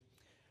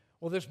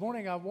Well, this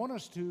morning I want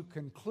us to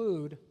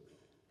conclude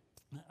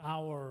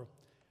our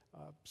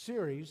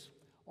series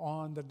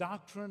on the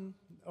doctrine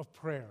of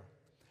prayer.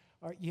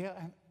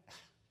 And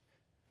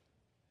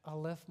I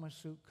left my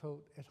suit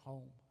coat at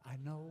home. I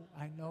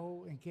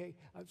know. In case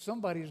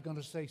somebody's going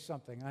to say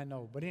something, I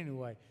know. But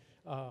anyway,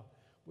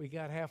 we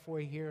got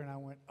halfway here, and I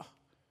went. Oh.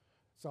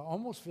 So I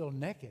almost feel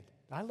naked.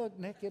 I look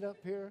naked up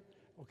here.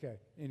 Okay.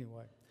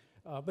 Anyway,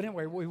 but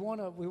anyway, we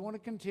want to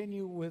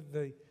continue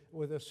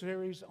with a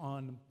series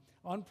on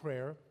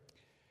prayer.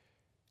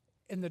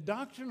 And the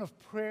doctrine of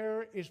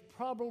prayer is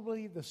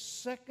probably the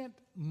second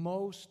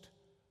most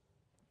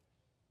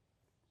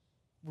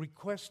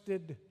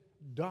requested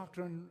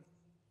doctrine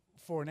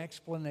for an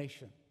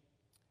explanation.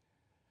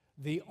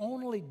 The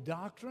only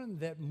doctrine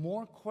that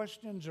more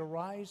questions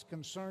arise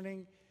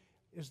concerning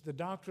is the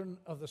doctrine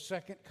of the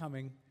second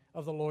coming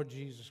of the Lord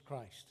Jesus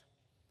Christ.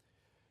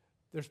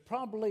 There's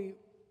probably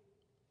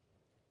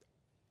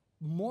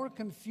more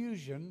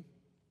confusion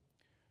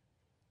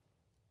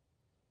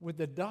with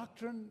the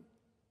doctrine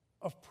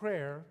of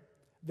prayer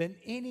than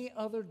any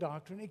other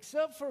doctrine,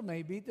 except for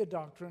maybe the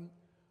doctrine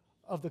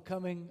of the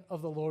coming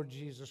of the Lord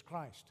Jesus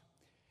Christ.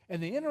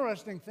 And the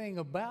interesting thing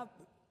about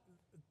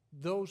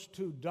those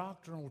two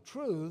doctrinal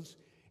truths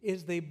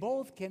is they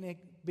both can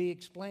be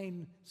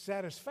explained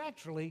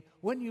satisfactorily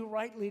when you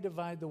rightly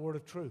divide the word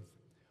of truth.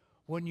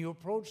 When you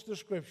approach the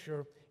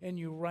Scripture and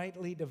you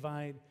rightly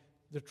divide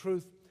the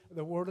truth,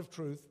 the word of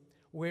truth,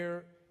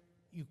 where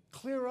you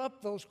clear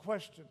up those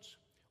questions,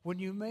 when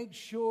you make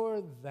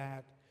sure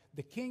that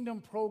the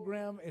kingdom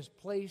program is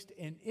placed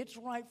in its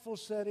rightful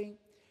setting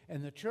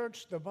and the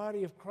church, the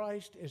body of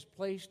Christ, is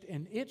placed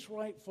in its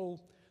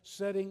rightful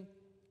setting,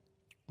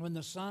 when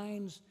the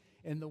signs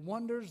and the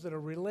wonders that are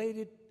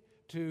related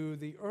to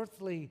the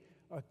earthly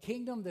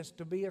kingdom that's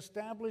to be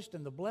established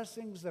and the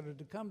blessings that are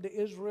to come to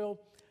Israel.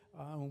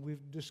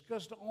 We've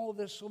discussed all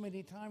this so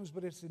many times,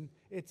 but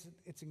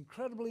it's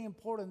incredibly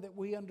important that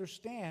we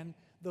understand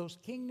those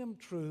kingdom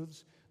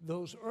truths,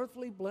 those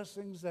earthly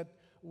blessings that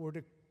were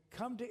to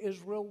come to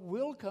Israel,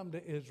 will come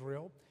to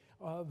Israel.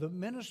 The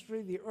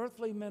ministry, the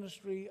earthly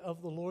ministry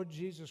of the Lord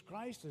Jesus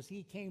Christ, as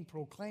he came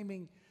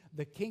proclaiming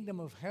the kingdom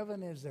of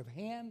heaven is at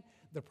hand.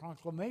 The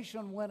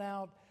proclamation went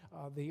out,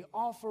 the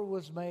offer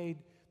was made,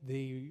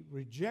 the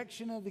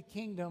rejection of the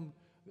kingdom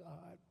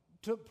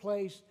took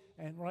place,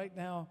 and right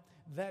now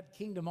that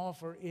kingdom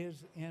offer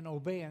is in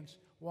abeyance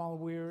while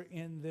we're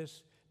in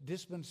this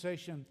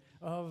dispensation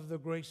of the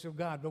grace of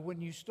God. But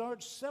when you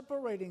start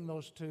separating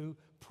those two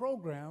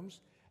programs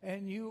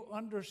and you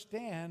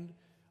understand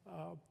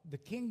the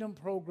kingdom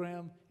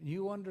program,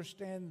 you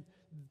understand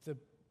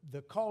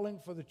the calling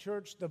for the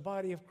church, the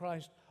body of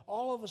Christ,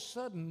 all of a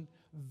sudden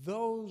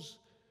those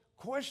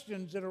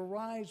questions that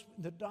arise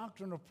in the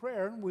doctrine of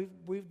prayer, and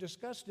we've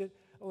discussed it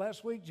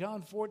last week,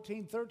 John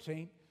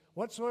 14:13,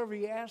 whatsoever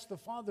you ask the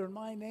Father in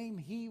my name,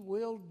 he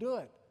will do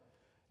it.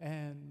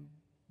 And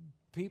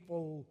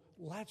people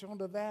latch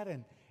onto that,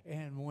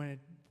 and when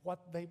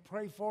what they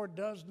pray for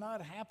does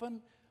not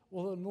happen,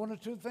 well, then one of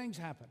two things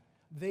happen.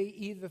 They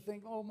either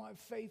think, oh, my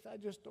faith, I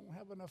just don't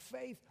have enough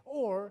faith,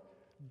 or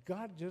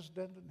God just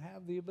doesn't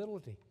have the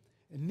ability.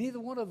 And neither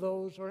one of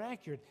those are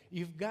accurate.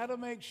 You've got to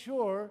make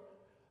sure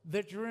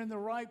that you're in the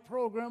right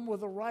program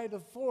with the right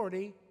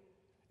authority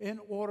in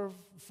order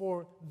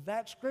for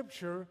that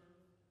Scripture,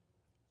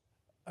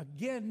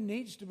 again,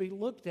 needs to be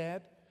looked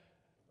at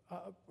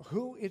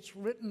who it's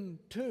written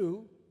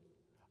to.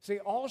 See,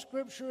 all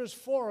Scripture is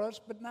for us,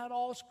 but not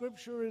all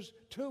Scripture is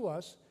to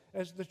us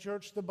as the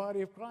church, the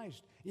body of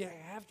Christ. You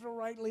have to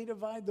rightly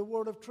divide the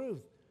word of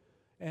truth.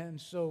 And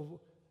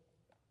so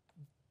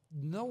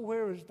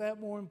nowhere is that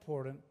more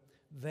important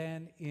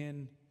than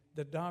in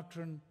the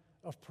doctrine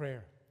of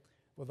prayer.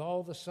 With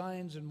all the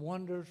signs and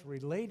wonders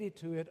related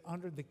to it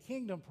under the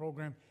kingdom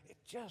program, it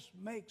just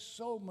makes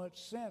so much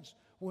sense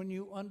when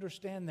you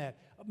understand that.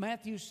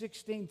 Matthew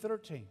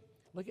 16:13.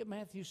 Look at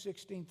Matthew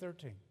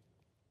 16:13.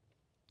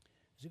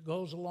 As it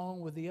goes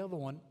along with the other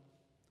one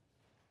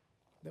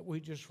that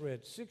we just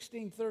read.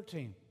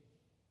 16:13.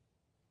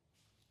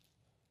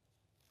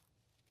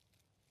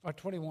 Or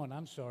 21,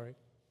 I'm sorry.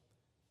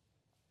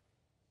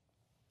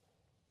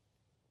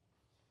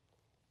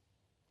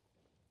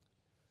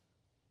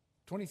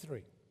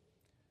 "23.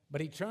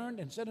 But he turned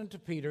and said unto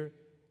Peter,"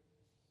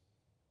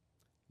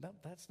 no,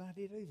 that's not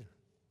it either.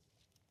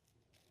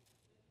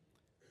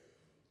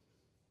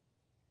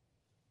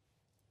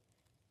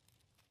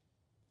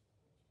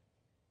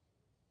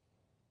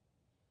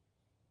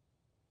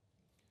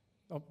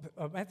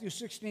 Matthew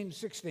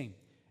 16:16.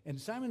 "And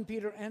Simon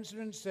Peter answered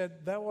and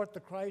said, Thou art the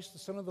Christ, the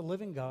Son of the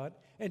living God.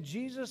 And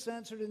Jesus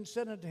answered and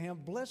said unto him,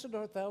 Blessed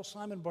art thou,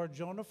 Simon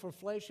Bar-Jonah, for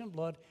flesh and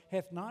blood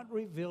hath not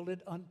revealed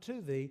it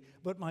unto thee,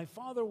 but my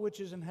Father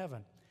which is in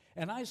heaven.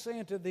 And I say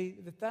unto thee,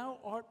 that thou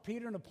art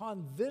Peter, and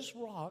upon this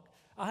rock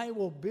I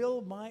will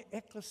build my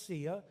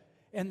ecclesia,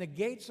 and the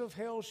gates of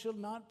hell shall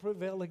not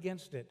prevail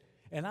against it.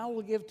 And I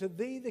will give to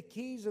thee the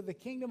keys of the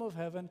kingdom of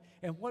heaven,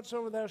 and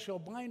whatsoever thou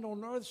shalt bind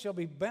on earth shall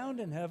be bound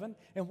in heaven,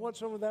 and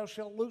whatsoever thou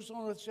shalt loose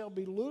on earth shall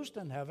be loosed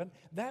in heaven.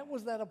 That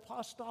was that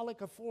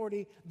apostolic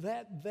authority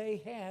that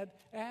they had,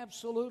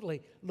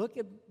 absolutely. Look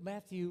at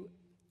Matthew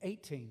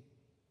 18.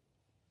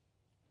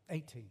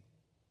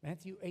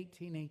 Matthew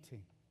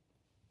 18:18.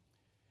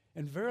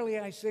 And verily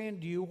I say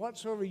unto you,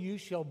 whatsoever you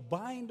shall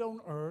bind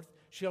on earth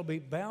shall be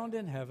bound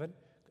in heaven.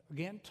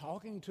 Again,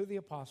 talking to the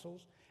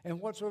apostles. And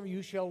whatsoever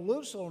you shall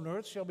loose on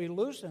earth shall be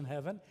loosed in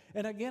heaven.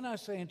 And again I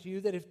say unto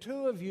you that if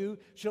two of you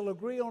shall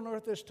agree on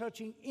earth as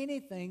touching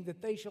anything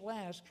that they shall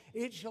ask,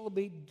 it shall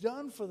be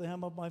done for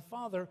them of my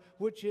Father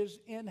which is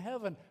in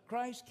heaven.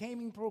 Christ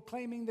came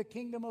proclaiming the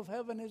kingdom of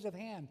heaven is at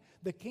hand.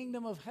 The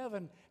kingdom of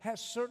heaven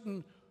has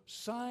certain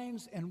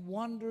signs and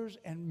wonders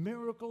and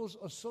miracles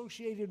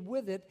associated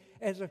with it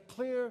as a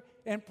clear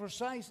and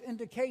precise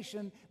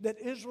indication that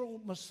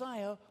Israel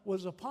Messiah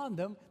was upon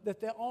them, that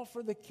the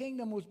offer, the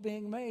kingdom was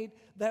being made,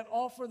 that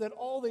offer that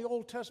all the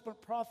Old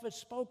Testament prophets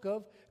spoke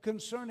of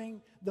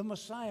concerning the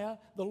Messiah,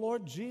 the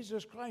Lord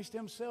Jesus Christ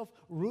himself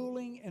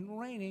ruling and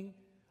reigning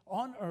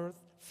on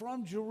earth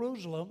from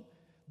Jerusalem.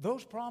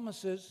 Those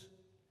promises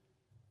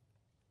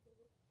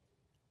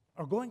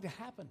are going to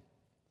happen.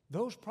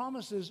 Those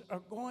promises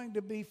are going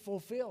to be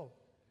fulfilled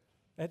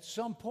at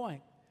some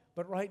point.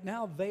 But right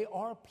now, they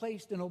are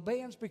placed in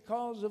abeyance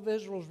because of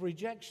Israel's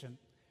rejection.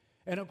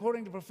 And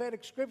according to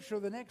prophetic scripture,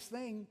 the next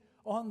thing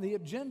on the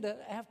agenda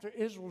after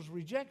Israel's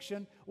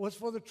rejection was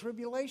for the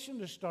tribulation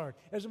to start.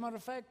 As a matter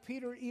of fact,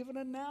 Peter even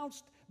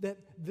announced that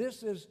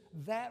this is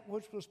that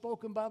which was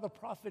spoken by the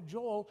prophet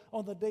Joel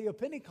on the day of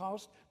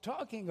Pentecost,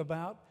 talking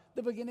about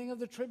the beginning of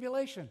the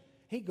tribulation.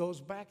 He goes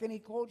back and he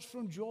quotes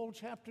from Joel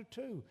chapter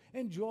 2.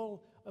 And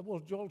Joel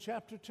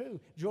chapter 2.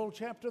 Joel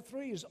chapter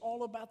 3 is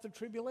all about the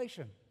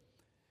tribulation.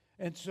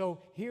 And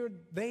so here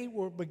they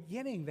were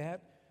beginning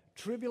that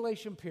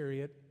tribulation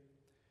period.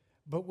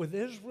 But with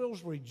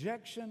Israel's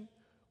rejection,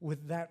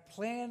 with that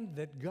plan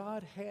that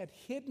God had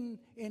hidden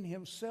in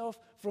himself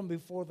from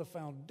before the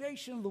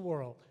foundation of the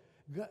world,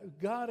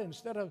 God,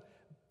 instead of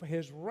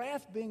his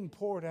wrath being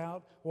poured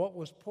out, what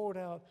was poured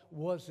out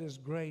was his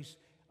grace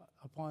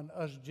upon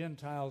us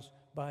Gentiles.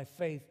 By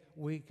faith,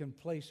 we can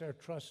place our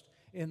trust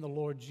in the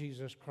Lord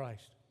Jesus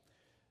Christ.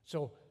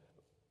 So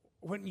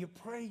when you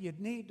pray, you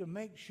need to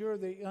make sure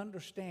that you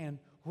understand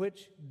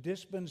which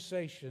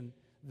dispensation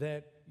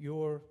that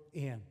you're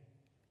in.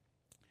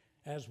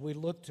 As we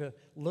look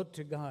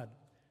to God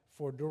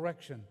for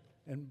direction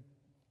and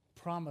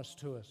promise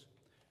to us.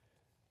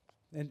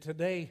 And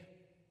today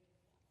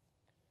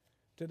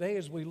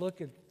as we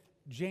look at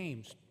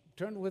James,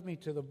 turn with me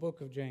to the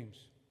book of James.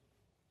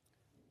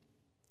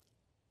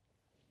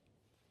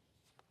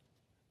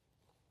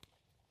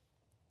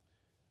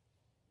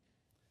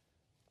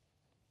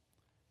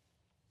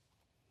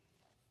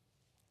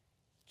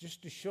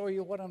 Just to show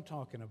you what I'm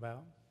talking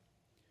about.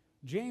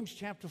 James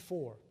chapter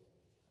 4.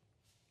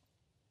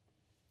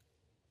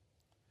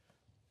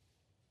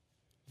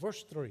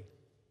 Verse 3.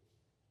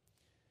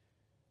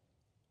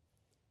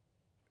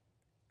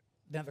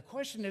 Now the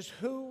question is,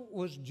 who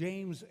was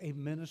James a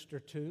minister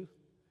to?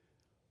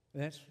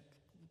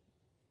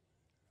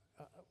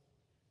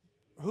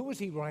 Who was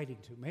he writing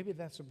to? Maybe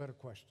that's a better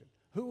question.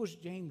 Who was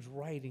James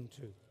writing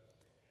to?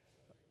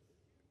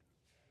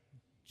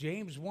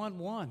 James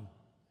 1:1.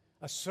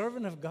 A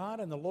servant of God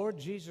and the Lord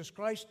Jesus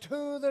Christ,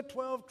 to the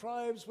 12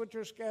 tribes which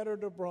are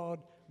scattered abroad,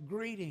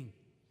 greeting.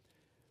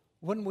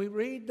 When we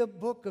read the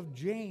book of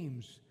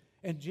James,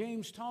 and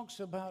James talks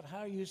about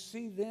how you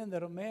see then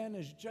that a man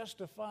is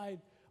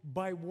justified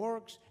by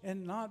works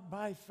and not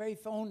by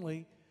faith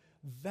only,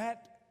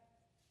 that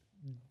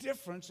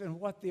difference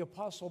in what the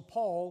Apostle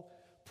Paul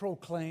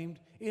proclaimed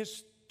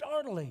is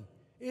startling,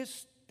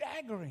 is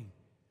staggering.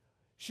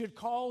 Should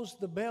cause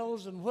the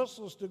bells and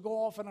whistles to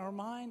go off in our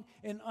mind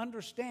and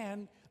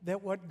understand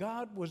that what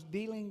God was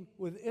dealing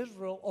with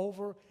Israel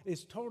over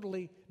is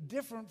totally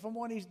different from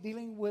what he's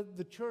dealing with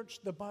the church,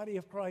 the body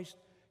of Christ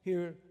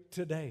here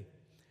today.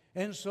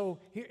 And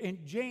so here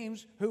in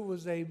James, who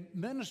was a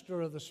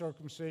minister of the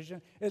circumcision,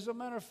 as a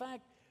matter of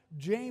fact,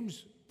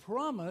 James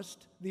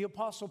promised the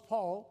Apostle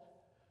Paul,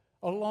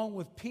 along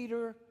with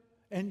Peter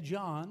and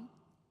John,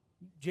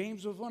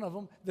 James was one of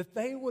them, that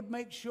they would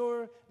make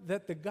sure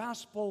that the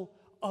gospel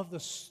of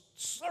the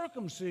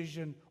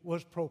circumcision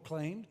was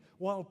proclaimed,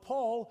 while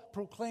Paul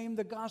proclaimed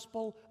the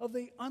gospel of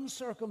the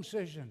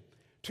uncircumcision.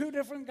 Two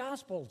different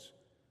gospels.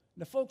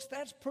 Now, folks,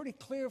 that's pretty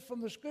clear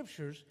from the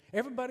scriptures.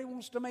 Everybody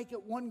wants to make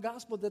it one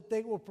gospel that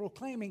they were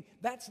proclaiming.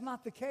 That's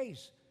not the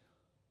case.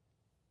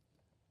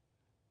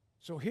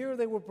 So here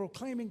they were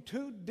proclaiming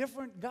two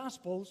different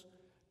gospels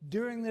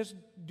during this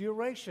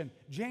duration.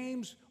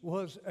 James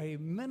was a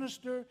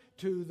minister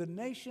to the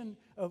nation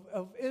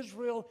of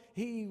Israel.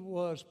 He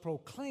was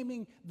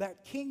proclaiming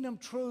that kingdom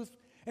truth.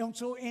 And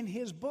so in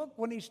his book,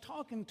 when he's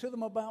talking to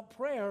them about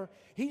prayer,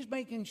 he's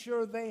making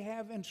sure they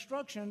have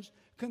instructions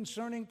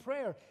concerning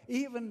prayer.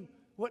 Even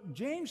what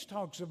James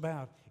talks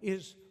about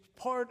is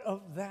part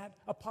of that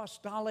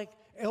apostolic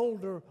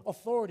elder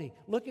authority.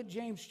 Look at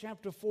James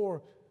chapter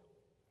 4,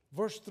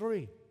 verse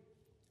 3.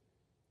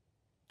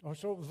 Or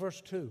so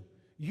verse 2.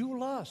 You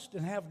lust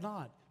and have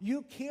not.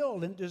 You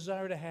kill and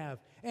desire to have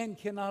and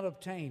cannot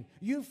obtain.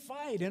 You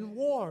fight and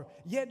war,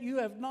 yet you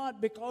have not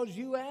because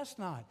you ask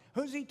not.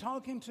 Who's he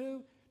talking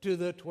to? To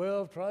the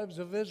 12 tribes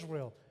of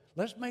Israel.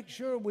 Let's make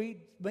sure we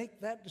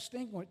make that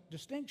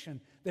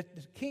distinction that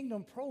the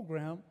kingdom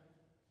program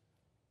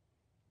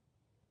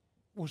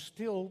was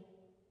still,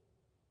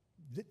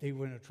 they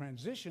were in a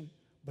transition,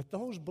 but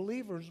those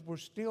believers were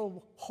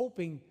still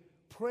hoping,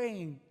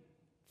 praying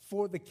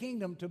for the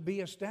kingdom to be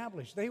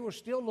established. They were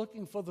still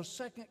looking for the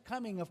second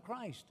coming of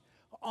Christ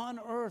on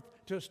earth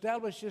to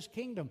establish His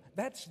kingdom.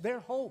 That's their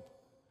hope.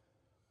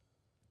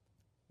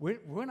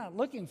 We're not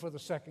looking for the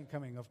second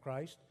coming of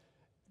Christ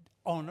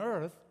on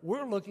earth.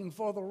 We're looking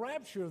for the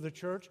rapture of the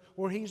church,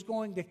 where He's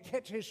going to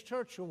catch His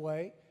church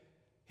away,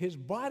 His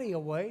body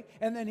away,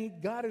 and then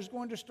God is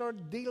going to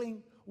start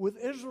dealing with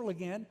Israel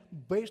again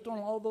based on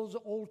all those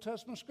Old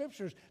Testament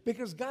scriptures.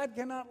 Because God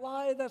cannot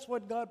lie. That's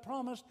what God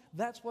promised.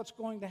 That's what's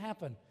going to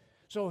happen.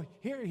 So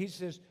here He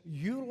says,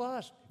 you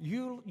lust,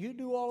 you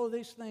do all of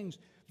these things.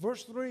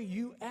 Verse 3,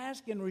 you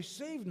ask and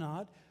receive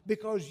not,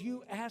 because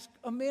you ask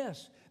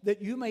amiss,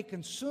 that you may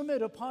consume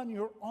it upon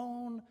your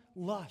own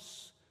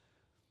lusts.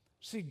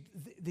 See,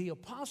 the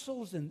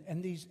apostles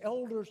and these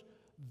elders,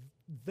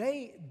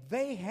 they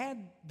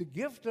had the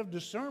gift of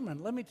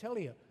discernment. Let me tell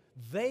you,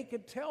 they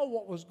could tell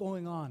what was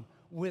going on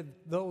with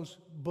those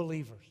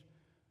believers.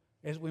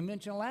 As we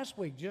mentioned last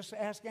week, just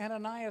ask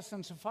Ananias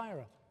and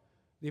Sapphira.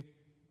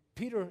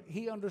 Peter,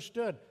 he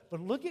understood.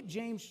 But look at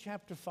James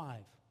chapter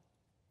 5.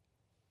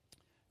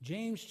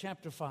 James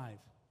chapter 5,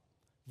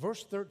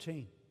 verse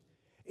 13.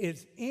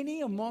 Is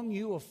any among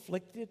you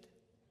afflicted?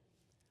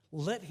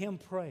 Let him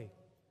pray.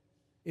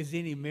 Is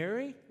any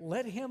merry?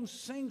 Let him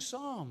sing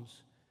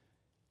psalms.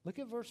 Look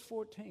at verse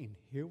 14.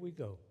 Here we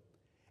go.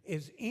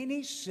 Is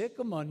any sick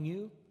among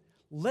you?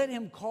 Let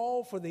him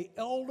call for the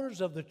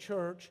elders of the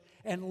church,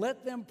 and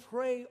let them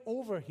pray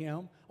over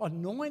him,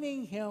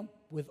 anointing him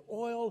with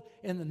oil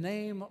in the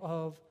name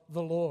of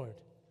the Lord.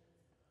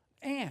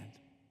 And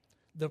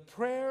the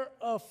prayer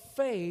of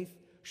faith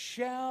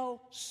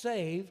shall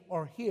save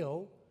or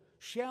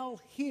shall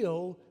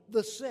heal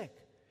the sick.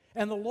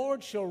 And the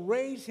Lord shall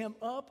raise him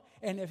up,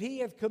 and if he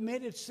have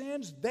committed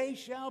sins, they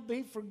shall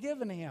be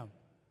forgiven him.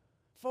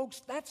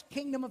 Folks, that's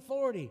kingdom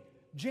authority.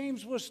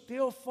 James was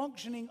still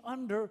functioning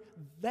under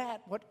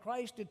that, what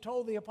Christ had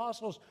told the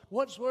apostles.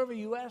 Whatsoever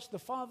you ask the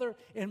Father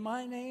in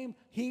my name,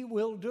 He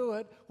will do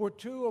it. Where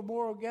two or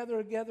more are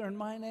gathered together in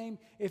my name,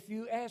 if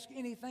you ask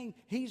anything,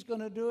 He's going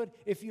to do it.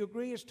 If you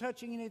agree as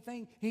touching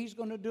anything, He's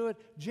going to do it.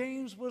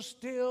 James was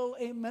still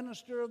a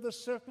minister of the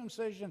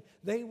circumcision.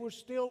 They were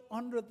still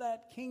under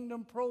that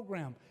kingdom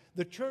program.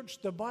 The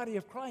church, the body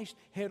of Christ,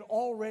 had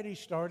already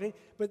started,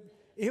 but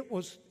it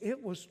was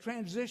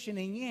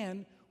transitioning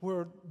in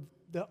where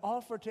the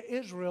offer to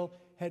Israel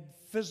had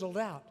fizzled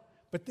out.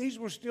 But these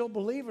were still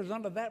believers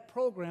under that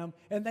program,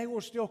 and they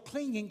were still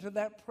clinging to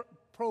that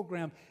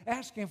program,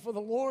 asking for the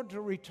Lord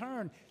to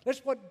return.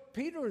 That's what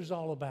Peter is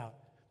all about.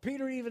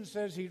 Peter even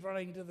says he's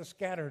writing to the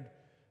scattered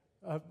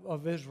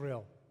of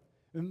Israel.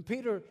 And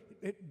Peter,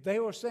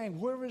 they were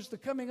saying, where is the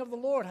coming of the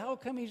Lord? How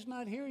come He's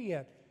not here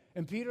yet?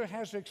 And Peter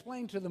has to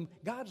explain to them,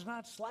 God's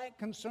not slack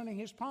concerning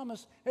His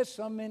promise, as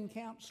some men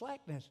count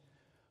slackness.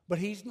 But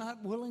He's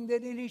not willing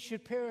that any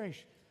should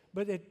perish,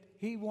 but that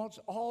He wants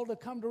all to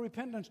come to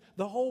repentance.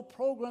 The whole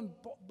program,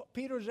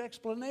 Peter's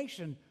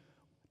explanation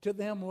to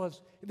them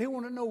was, they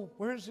want to know,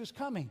 where is this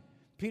coming?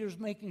 Peter's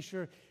making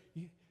sure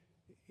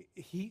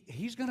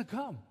he's going to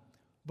come.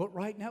 But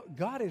right now,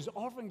 God is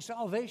offering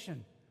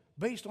salvation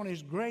based on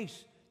His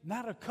grace,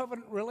 not a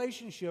covenant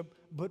relationship,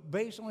 but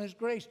based on His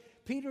grace.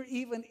 Peter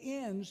even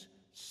ends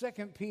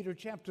 2 Peter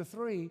chapter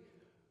 3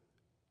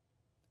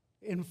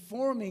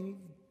 informing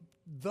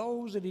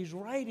those that he's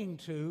writing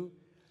to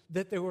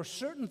that there were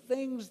certain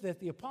things that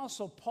the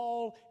Apostle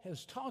Paul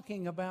is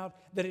talking about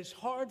that it's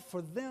hard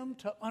for them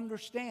to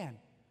understand.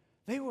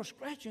 They were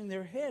scratching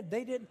their head.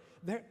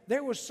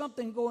 There was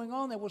something going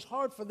on that was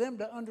hard for them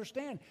to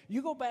understand.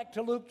 You go back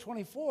to Luke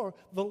 24,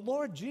 the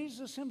Lord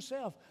Jesus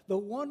Himself, the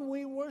one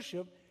we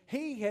worship,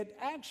 He had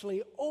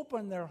actually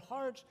opened their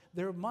hearts,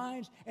 their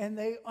minds, and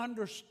they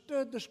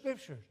understood the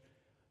Scriptures.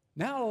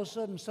 Now all of a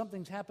sudden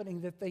something's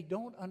happening that they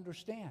don't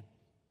understand.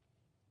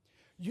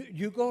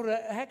 You go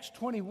to Acts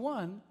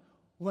 21,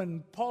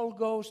 when Paul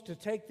goes to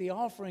take the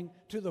offering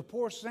to the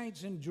poor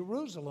saints in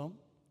Jerusalem.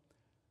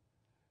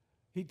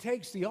 He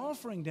takes the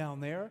offering down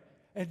there,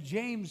 and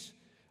James,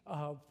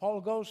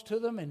 Paul goes to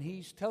them, and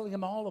he's telling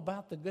them all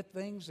about the good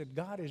things that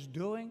God is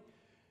doing.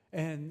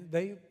 And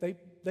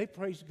they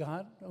praise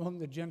God among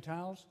the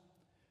Gentiles.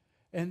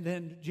 And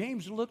then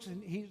James looks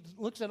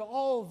at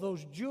all of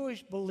those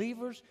Jewish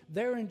believers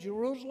there in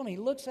Jerusalem. He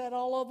looks at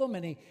all of them,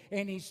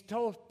 and he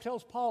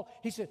tells Paul,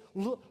 he said,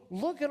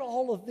 look at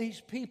all of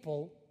these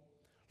people.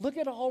 Look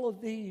at all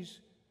of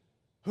these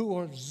who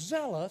are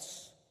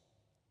zealous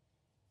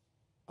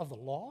of the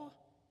law.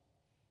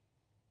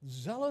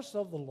 zealous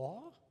of the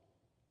law?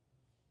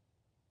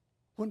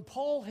 When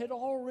Paul had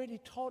already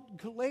taught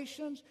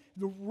Galatians,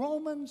 the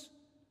Romans,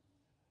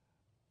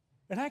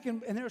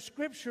 and there's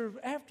scripture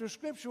after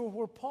scripture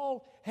where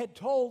Paul had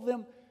told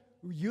them,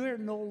 you're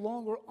no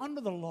longer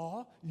under the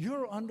law,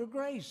 you're under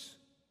grace.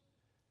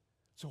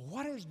 So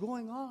what is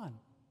going on?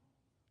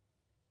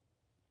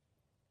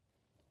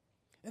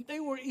 And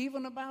they were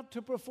even about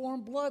to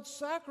perform blood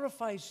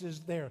sacrifices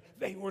there.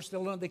 They were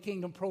still under the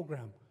kingdom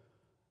program.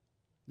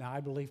 Now,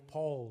 I believe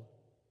Paul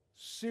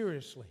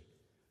seriously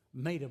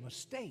made a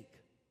mistake.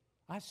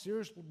 I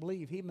seriously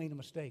believe he made a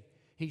mistake.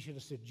 He should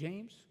have said,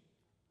 James,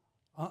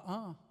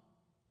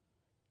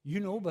 you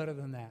know better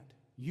than that.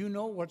 You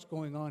know what's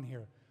going on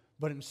here.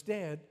 But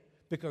instead,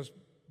 because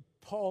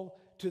Paul,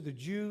 to the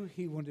Jew,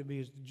 he wanted to be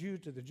as the Jew,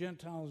 to the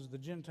Gentiles,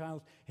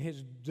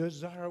 his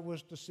desire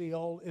was to see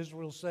all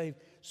Israel saved.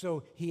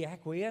 So he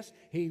acquiesced.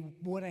 He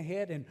went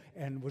ahead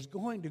and was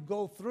going to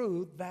go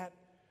through that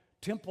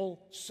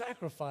temple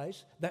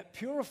sacrifice, that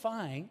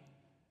purifying,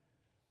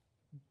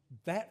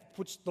 that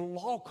which the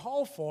law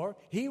called for.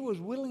 He was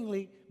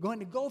willingly going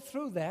to go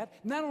through that.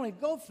 Not only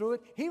go through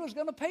it, he was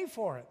going to pay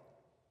for it.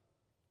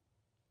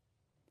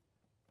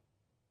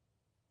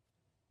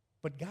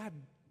 But God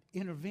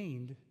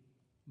intervened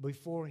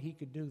before he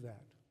could do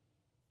that.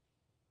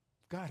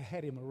 God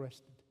had him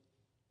arrested.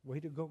 Way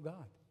to go,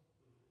 God.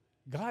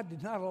 God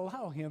did not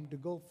allow him to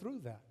go through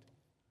that.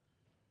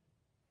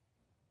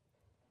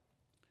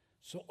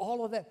 So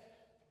all of that,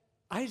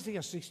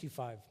 Isaiah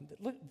 65.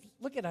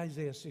 Look at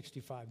Isaiah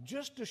 65,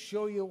 just to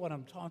show you what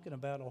I'm talking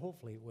about, or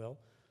hopefully it will.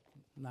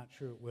 I'm not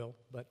sure it will,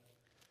 but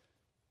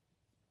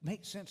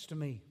makes sense to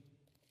me.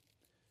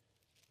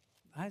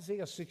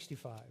 Isaiah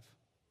 65.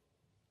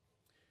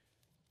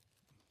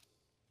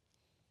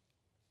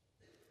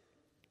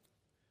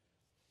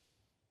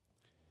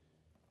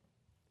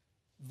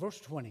 Verse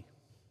 20,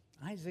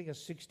 Isaiah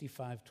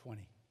 65:20.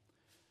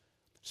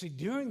 See,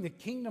 during the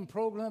kingdom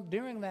program,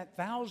 during that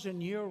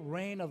 1,000-year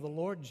reign of the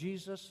Lord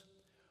Jesus,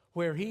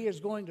 where he is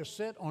going to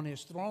sit on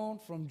his throne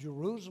from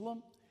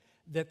Jerusalem,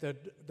 that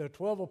the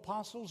 12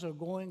 apostles are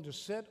going to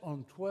sit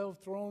on 12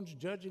 thrones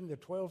judging the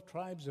 12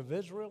 tribes of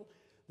Israel.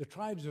 The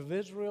tribes of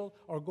Israel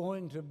are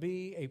going to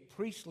be a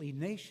priestly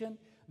nation.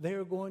 They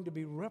are going to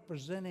be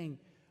representing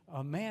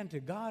man to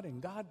God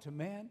and God to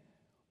man.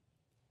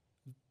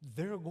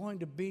 They're going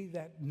to be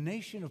that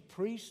nation of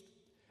priests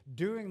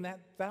during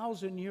that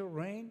 1,000-year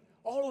reign.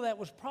 All of that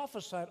was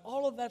prophesied.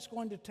 All of that's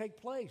going to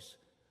take place.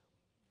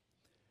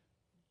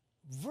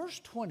 Verse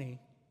 20,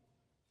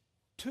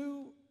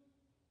 two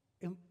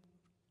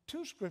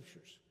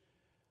scriptures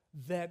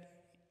that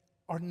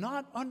are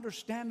not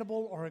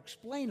understandable or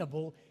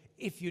explainable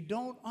if you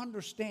don't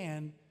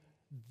understand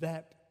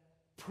that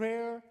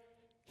prayer,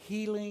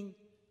 healing,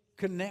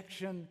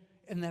 connection,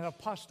 and that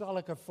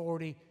apostolic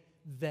authority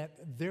that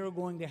they're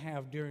going to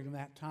have during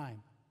that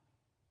time.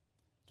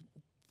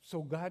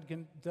 So God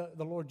can,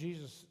 the Lord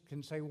Jesus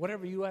can say,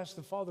 whatever you ask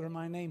the Father in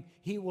my name,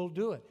 he will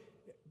do it.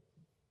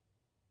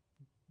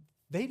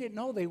 They didn't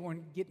know they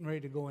weren't getting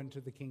ready to go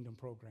into the kingdom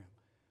program.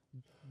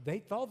 They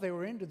thought they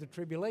were into the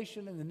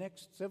tribulation, and the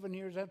next 7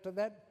 years after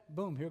that,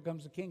 boom, here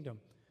comes the kingdom.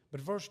 But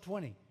verse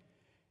 20,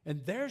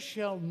 and there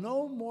shall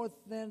no more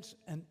thence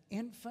an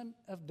infant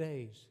of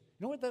days.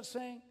 You know what that's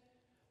saying?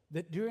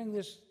 That during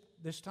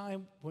this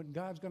time when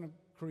God's going to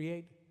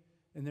create,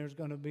 and there's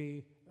going to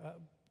be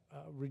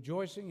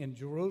rejoicing, and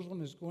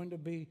Jerusalem is going to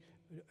be,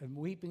 and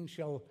weeping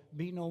shall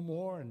be no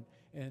more,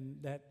 and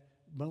that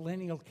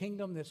millennial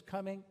kingdom that's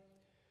coming,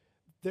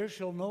 there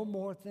shall no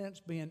more thence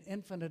be an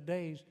infant of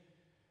days.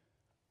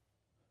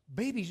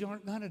 Babies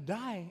aren't going to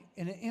die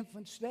in an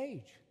infant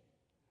stage.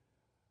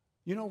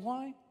 You know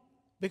why?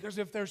 Because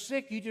if they're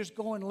sick, you just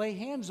go and lay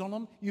hands on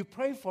them, you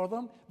pray for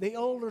them, the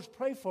elders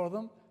pray for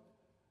them,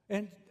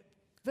 and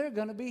they're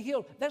going to be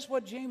healed. That's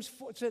what James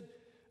said,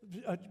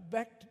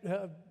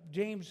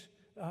 James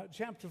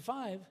chapter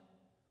 5.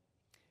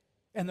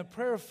 And the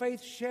prayer of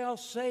faith shall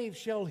save,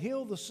 shall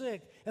heal the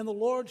sick, and the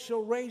Lord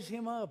shall raise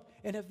him up.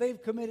 And if they've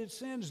committed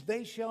sins,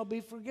 they shall be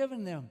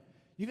forgiven them.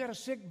 You got a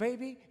sick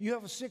baby, you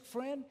have a sick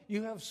friend,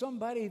 you have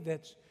somebody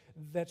that's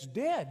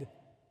dead.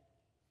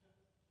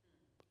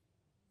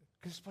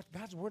 Because what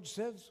God's word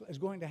says is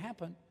going to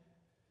happen.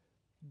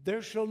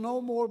 There shall no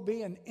more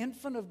be an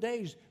infant of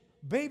days.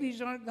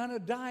 Babies aren't going to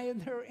die in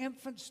their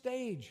infant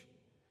stage,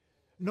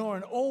 nor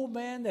an old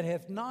man that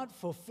hath not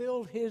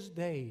fulfilled his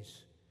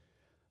days.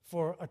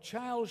 For a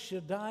child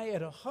shall die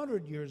at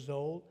 100 years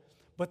old,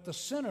 but the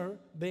sinner,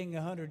 being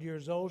 100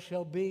 years old,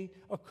 shall be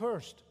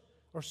accursed,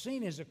 or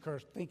seen as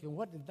accursed, thinking,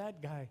 what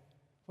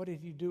did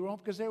he do wrong?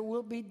 Because there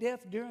will be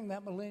death during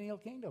that millennial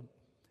kingdom.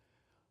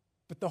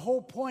 But the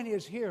whole point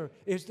is here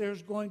is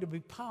there's going to be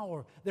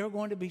power. There are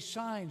going to be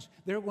signs.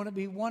 There are going to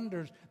be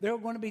wonders. There are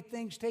going to be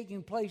things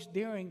taking place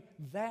during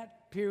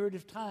that period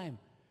of time.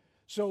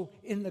 So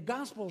in the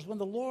Gospels, when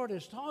the Lord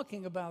is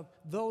talking about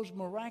those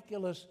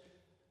miraculous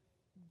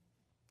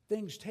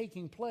things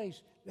taking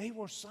place, they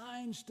were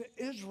signs to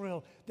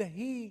Israel that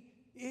he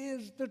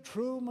is the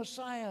true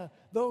Messiah.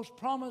 Those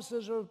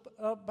promises are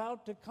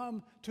about to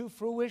come to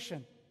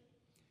fruition.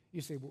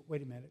 You say,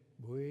 wait a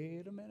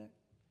minute.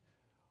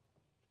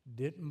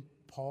 Didn't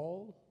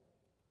Paul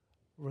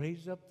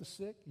raise up the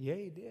sick? Yeah,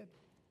 he did.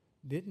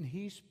 Didn't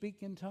he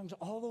speak in tongues?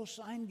 All those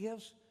sign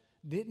gifts,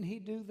 didn't he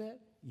do that?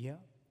 Yeah.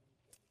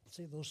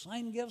 See, those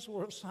sign gifts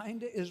were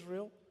assigned to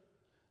Israel,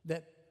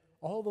 that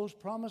all those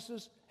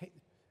promises, hey,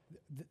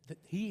 that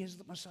he is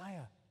the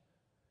Messiah,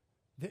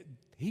 that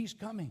he's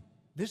coming.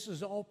 This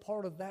is all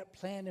part of that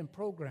plan and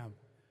program.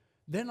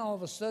 Then all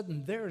of a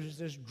sudden, there is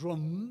this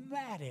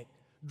dramatic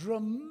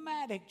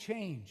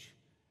change.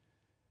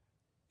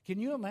 Can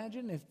you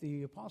imagine if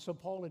the Apostle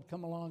Paul had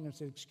come along and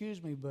said,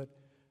 excuse me, but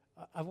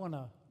I want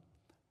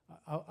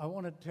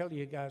to tell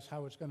you guys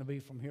how it's going to be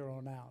from here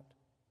on out.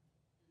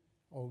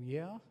 Oh,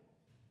 yeah?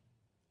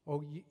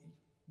 Oh,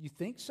 you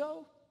think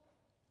so?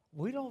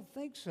 We don't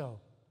think so.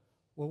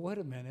 Well, wait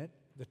a minute.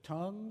 The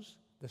tongues,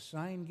 the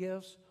sign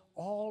gifts,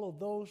 all of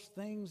those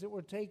things that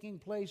were taking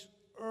place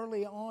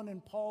early on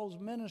in Paul's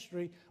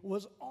ministry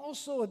was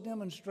also a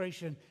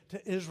demonstration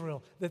to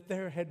Israel that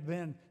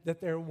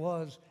there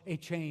was a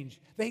change.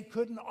 They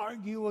couldn't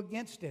argue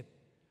against it.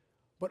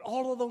 But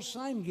all of those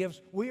sign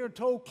gifts, we are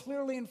told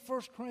clearly in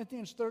 1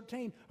 Corinthians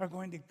 13, are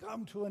going to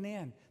come to an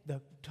end.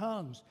 The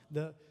tongues,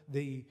 the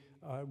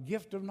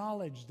gift of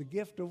knowledge, the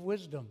gift of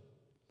wisdom,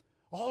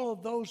 all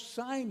of those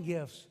sign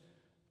gifts,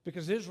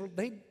 because Israel,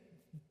 the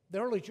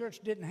early church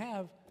didn't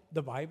have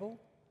the Bible,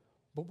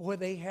 but boy,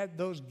 they had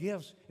those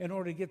gifts in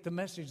order to get the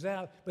message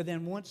out. But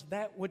then once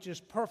that which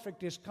is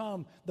perfect is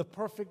come, the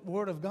perfect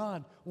Word of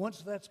God,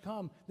 once that's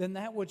come, then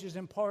that which is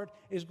in part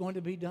is going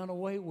to be done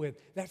away with.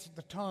 That's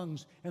the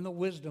tongues and the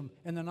wisdom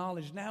and the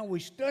knowledge. Now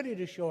we study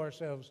to show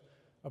ourselves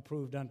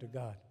approved unto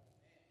God.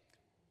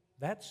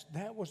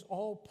 That was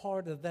all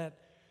part of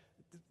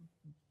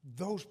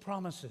those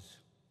promises.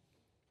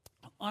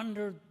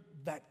 Under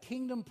that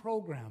kingdom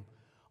program,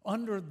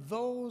 under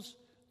those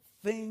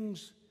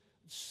things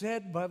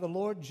said by the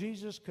Lord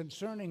Jesus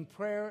concerning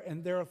prayer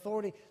and their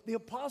authority, the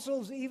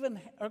apostles even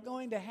are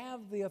going to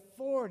have the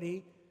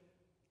authority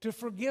to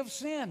forgive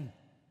sin.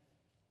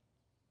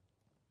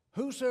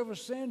 Whosoever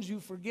sins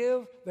you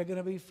forgive, they're going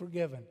to be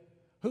forgiven.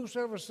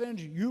 Whosoever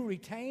sins you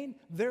retain,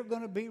 they're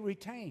going to be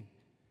retained.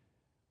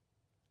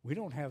 We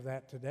don't have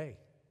that today.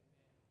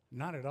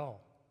 Not at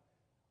all.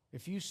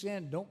 If you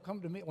sin, don't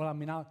come to me. Well,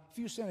 if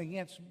you sin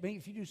against me,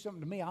 if you do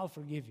something to me, I'll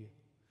forgive you.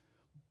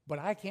 But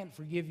I can't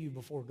forgive you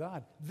before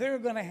God. They're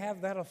going to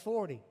have that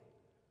authority.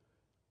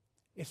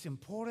 It's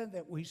important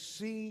that we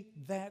see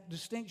that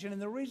distinction.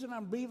 And the reason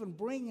I'm even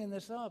bringing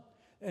this up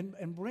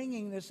and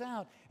bringing this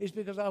out is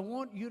because I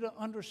want you to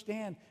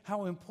understand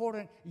how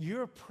important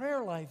your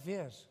prayer life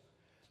is.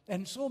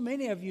 And so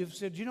many of you have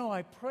said,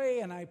 I pray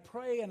and I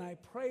pray and I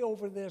pray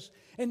over this.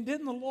 And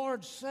didn't the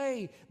Lord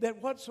say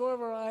that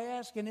whatsoever I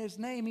ask in His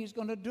name, He's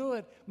going to do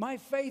it? My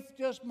faith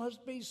just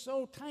must be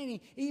so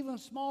tiny, even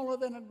smaller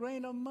than a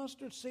grain of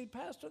mustard seed.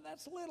 Pastor,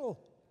 that's little.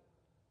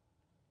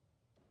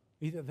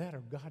 Either that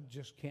or God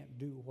just can't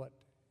do what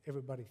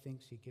everybody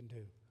thinks He can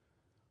do.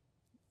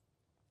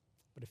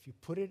 But if you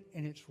put it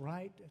in its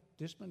right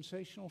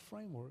dispensational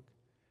framework,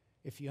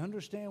 if you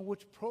understand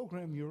which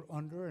program you're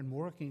under and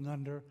working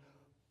under,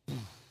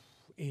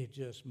 it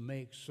just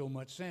makes so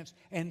much sense.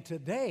 And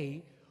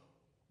today,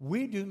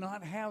 we do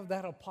not have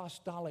that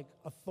apostolic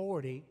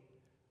authority.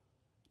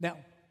 Now,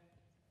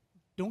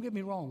 don't get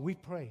me wrong, we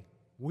pray.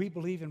 We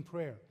believe in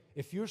prayer.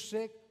 If you're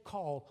sick,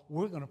 call.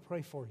 We're going to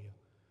pray for you.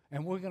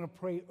 And we're going to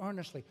pray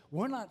earnestly.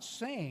 We're not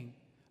saying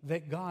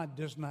that God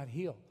does not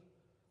heal.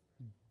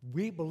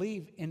 We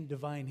believe in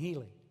divine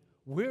healing.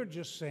 We're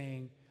just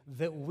saying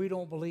that we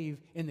don't believe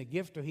in the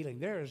gift of healing.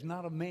 There is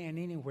not a man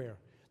anywhere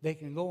they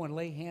can go and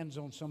lay hands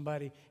on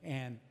somebody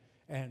and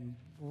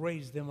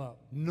raise them up.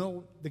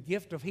 No, the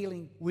gift of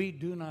healing we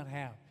do not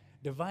have.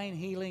 Divine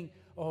healing,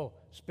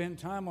 spend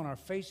time on our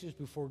faces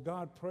before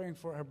God praying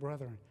for our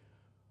brethren.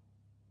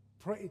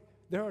 Pray.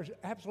 There is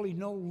absolutely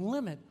no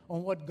limit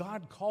on what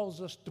God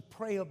calls us to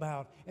pray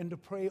about and to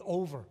pray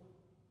over.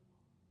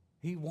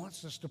 He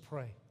wants us to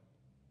pray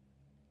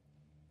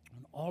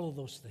on all of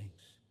those things.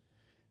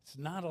 It's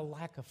not a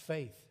lack of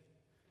faith.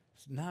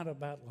 It's not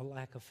about a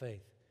lack of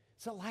faith.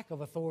 It's a lack of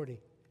authority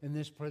in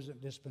this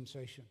present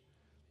dispensation.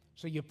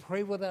 So you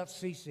pray without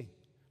ceasing,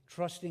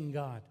 trusting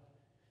God.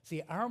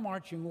 See, our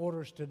marching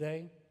orders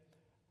today,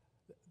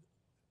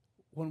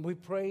 when we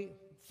pray,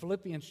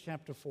 Philippians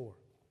chapter 4.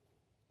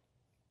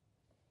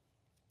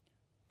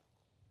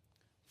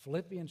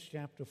 Philippians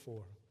chapter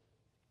 4.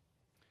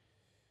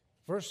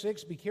 Verse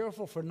 6, be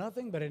careful for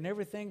nothing, but in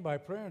everything by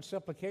prayer and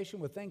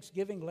supplication with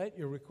thanksgiving, let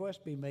your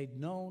request be made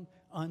known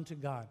unto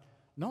God.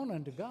 Known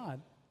unto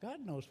God? God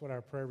knows what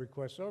our prayer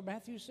requests are.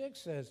 Matthew 6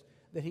 says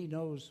that He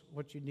knows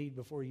what you need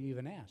before you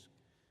even ask.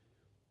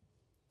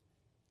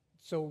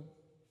 So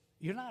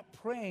you're not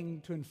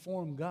praying to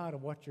inform God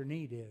of what your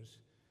need is.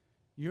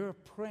 You're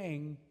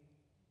praying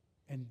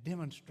and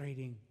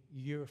demonstrating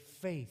your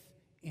faith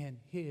in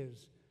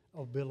His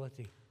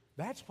ability.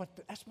 That's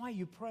why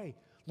you pray.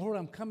 Lord,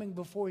 I'm coming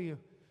before you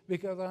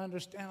because I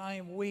understand I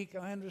am weak.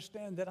 I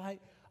understand that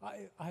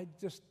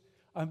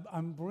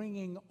I'm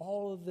bringing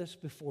all of this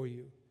before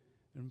you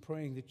and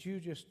praying that you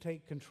just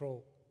take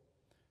control.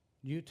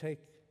 You take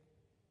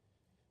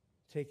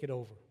it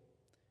over.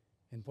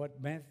 And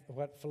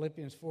what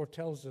Philippians 4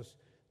 tells us,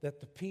 that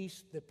the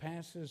peace that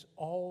passes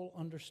all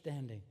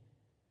understanding,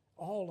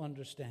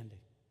 that's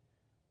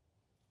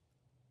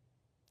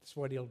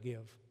what He'll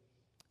give.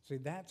 See,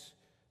 that's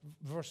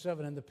verse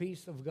 7, and the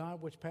peace of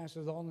God which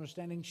passes all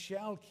understanding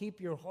shall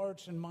keep your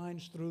hearts and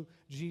minds through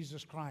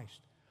Jesus Christ.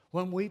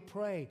 When we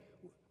pray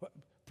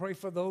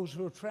for those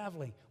who are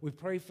traveling. We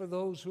pray for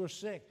those who are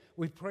sick.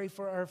 We pray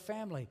for our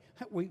family.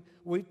 We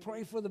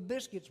pray for the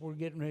biscuits we're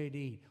getting ready to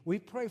eat. We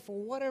pray for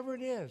whatever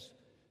it is.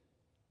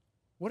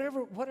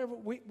 Whatever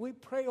we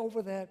pray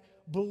over that,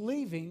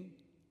 believing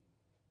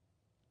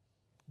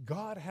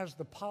God has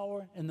the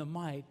power and the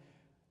might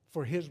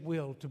for His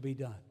will to be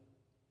done.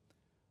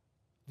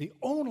 The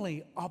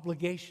only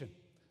obligation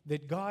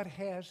that God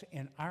has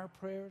in our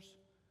prayers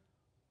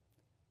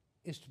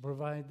is to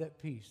provide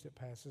that peace that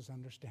passes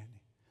understanding.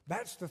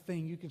 That's the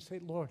thing you can say,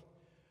 Lord,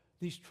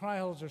 these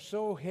trials are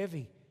so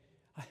heavy.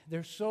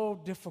 They're so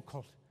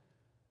difficult.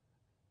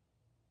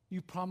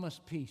 You promise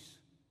peace.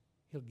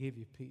 He'll give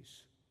you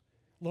peace.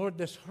 Lord,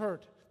 this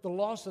hurt, the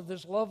loss of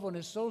this loved one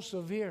is so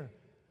severe.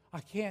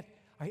 I can't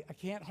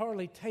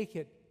hardly take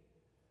it.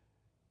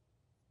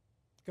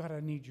 God,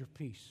 I need your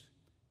peace.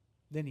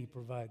 Then He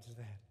provides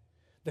that.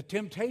 The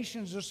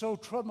temptations are so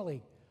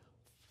troubling.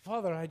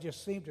 Father, I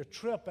just seem to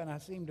trip and I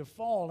seem to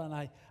fall and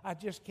I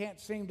just can't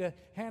seem to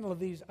handle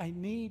these. I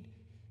need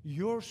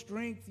your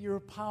strength, your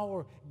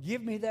power.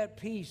 Give me that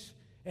peace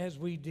as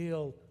we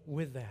deal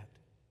with that.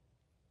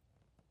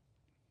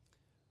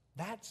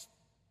 That's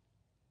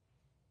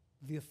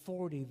the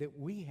authority that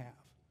we have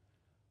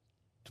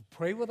to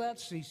pray without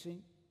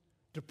ceasing,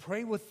 to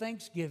pray with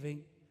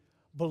thanksgiving,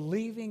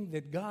 believing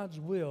that God's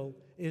will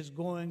is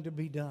going to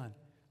be done,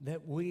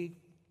 that we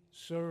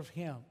serve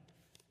Him,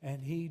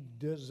 and He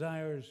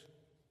desires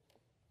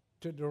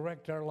to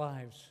direct our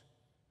lives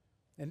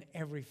in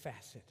every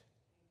facet.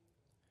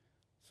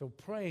 So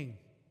praying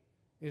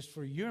is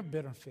for your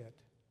benefit,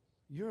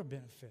 your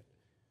benefit.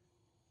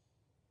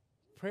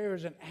 Prayer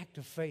is an act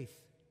of faith,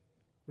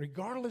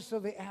 regardless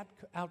of the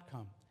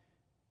outcome.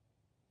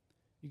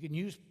 You can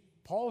use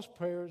Paul's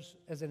prayers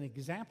as an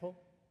example.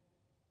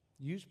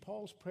 Use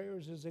Paul's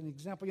prayers as an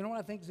example. You know what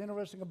I think is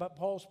interesting about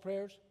Paul's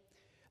prayers?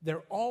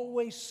 They're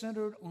always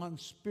centered on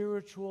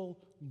spiritual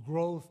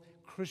growth,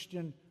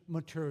 Christian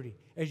maturity.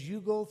 As you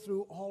go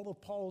through all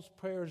of Paul's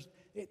prayers,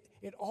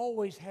 it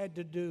always had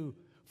to do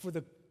for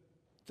the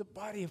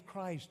body of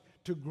Christ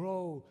to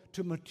grow,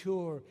 to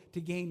mature,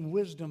 to gain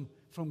wisdom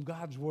from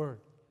God's Word.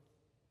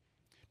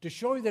 To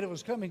show you that it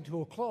was coming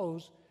to a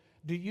close,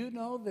 do you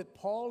know that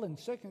Paul in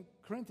 2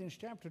 Corinthians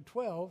chapter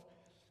 12,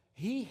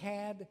 he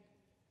had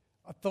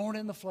a thorn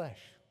in the flesh.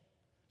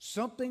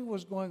 Something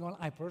was going on.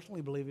 I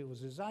personally believe it was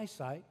his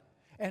eyesight.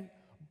 And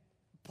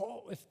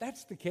Paul, if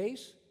that's the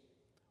case,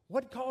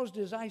 what caused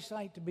his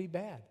eyesight to be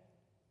bad?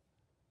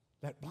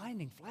 That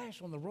blinding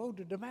flash on the road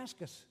to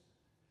Damascus.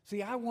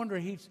 See, I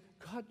wonder,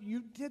 God,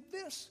 you did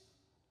this.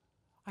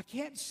 I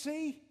can't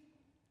see.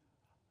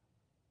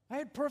 I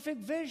had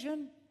perfect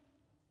vision.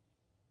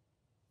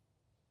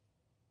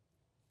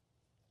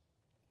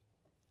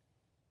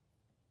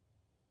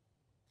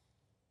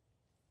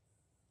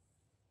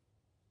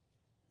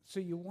 So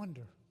you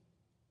wonder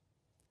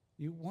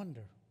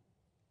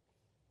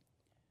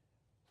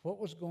what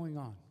was going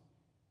on.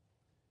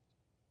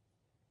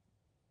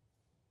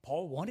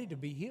 Paul wanted to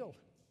be healed.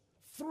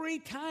 3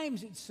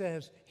 times it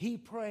says he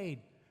prayed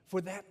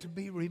for that to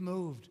be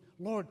removed.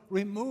 Lord,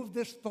 remove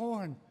this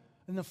thorn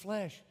in the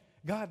flesh.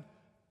 God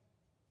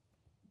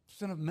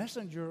sent a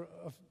messenger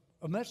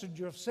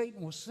of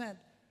Satan was sent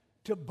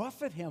to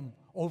buffet him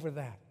over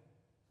that.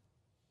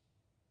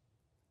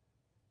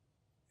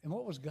 And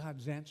what was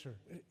God's answer?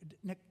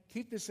 Now,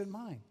 keep this in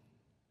mind.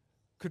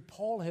 Could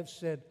Paul have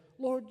said,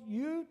 Lord,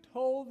 you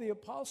told the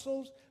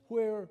apostles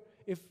where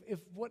if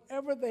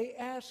whatever they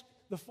ask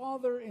the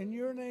Father in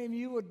your name,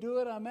 you would do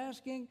it. I'm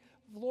asking,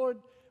 Lord,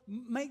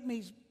 make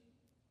me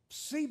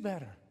see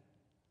better.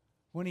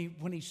 When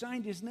he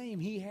signed his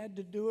name, he had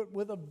to do it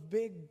with a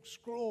big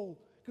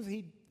scroll because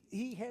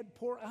he had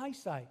poor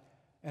eyesight.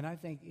 And I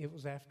think it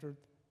was after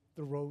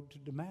the road to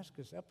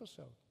Damascus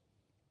episode.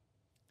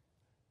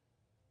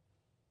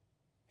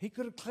 He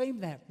could have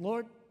claimed that.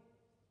 Lord,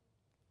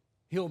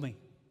 heal me.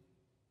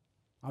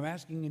 I'm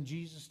asking in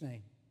Jesus'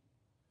 name.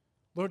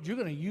 Lord, you're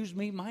going to use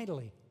me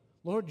mightily.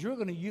 Lord, you're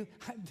going to use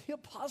the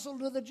apostle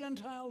to the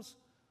Gentiles.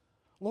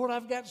 Lord,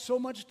 I've got so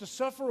much to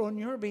suffer on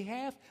your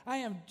behalf. I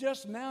am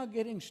just now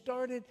getting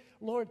started.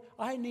 Lord,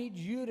 I need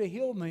you to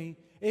heal me.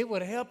 It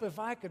would help if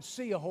I could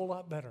see a whole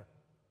lot better.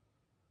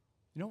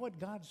 You know what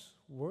God's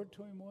word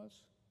to him was?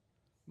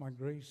 My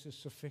grace is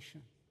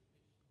sufficient.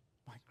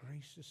 My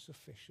grace is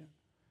sufficient.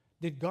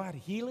 Did God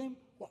heal him?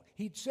 Well,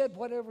 he said,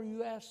 whatever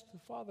you ask the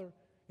Father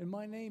in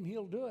my name,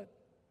 he'll do it.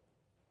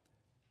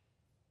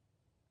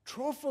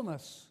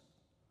 Trophimus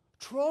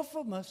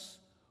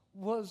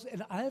was,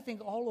 and I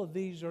think all of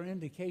these are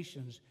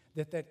indications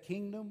that that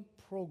kingdom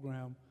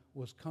program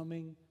was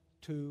coming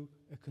to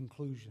a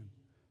conclusion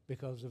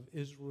because of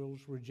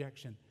Israel's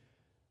rejection.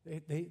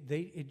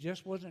 It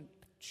just wasn't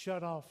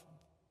shut off,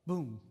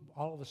 boom,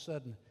 all of a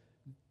sudden.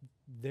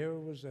 There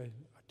was a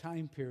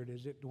time period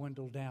as it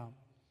dwindled down.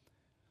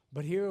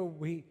 But here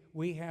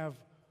we have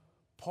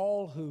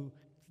Paul, who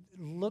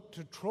looked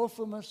to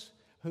Trophimus,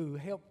 who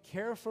helped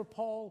care for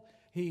Paul.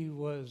 He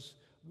was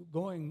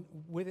going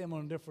with him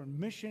on different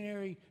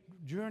missionary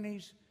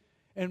journeys.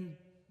 And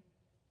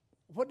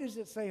what does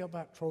it say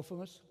about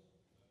Trophimus?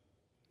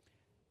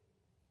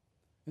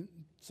 In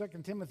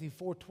 2 Timothy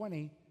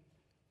 4:20,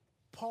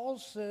 Paul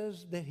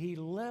says that he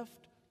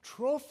left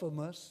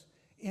Trophimus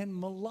in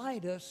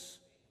Miletus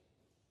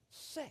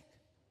sick.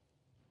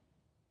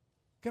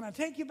 Can I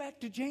take you back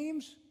to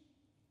James?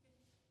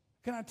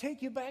 Can I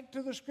take you back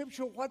to the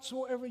scripture,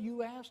 whatsoever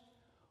you ask?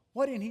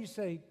 Why didn't he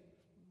say,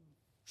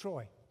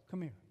 Troy,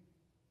 come here.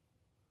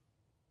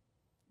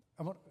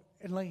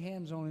 And lay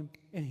hands on him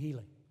and heal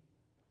him.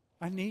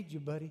 I need you,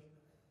 buddy.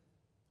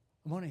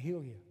 I want to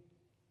heal you.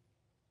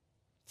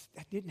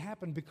 That didn't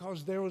happen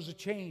because there was a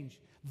change.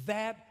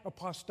 That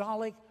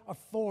apostolic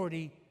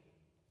authority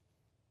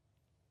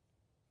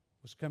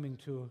was coming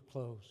to a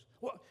close.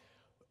 Well,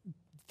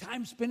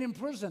 time spent in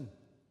prison.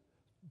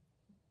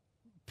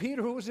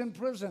 Peter was in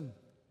prison.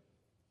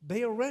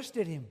 They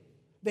arrested him.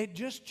 They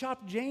just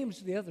chopped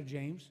James, the other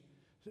James,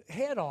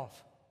 head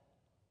off.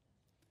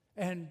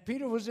 And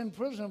Peter was in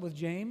prison with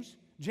James.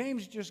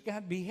 James just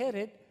got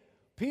beheaded.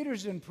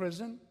 Peter's in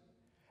prison.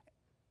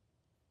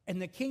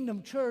 And the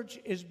Kingdom Church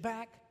is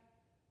back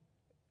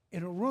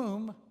in a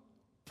room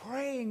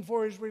praying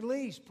for his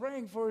release,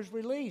 praying for his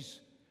release.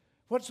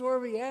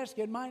 Whatsoever he asks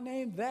in my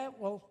name, that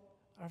will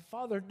our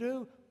Father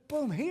do.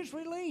 Boom, he's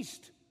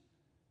released.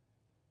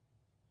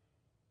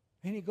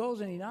 And he goes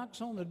and he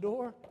knocks on the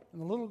door,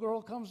 and the little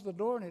girl comes to the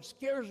door, and it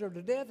scares her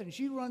to death, and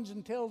she runs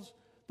and tells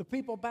the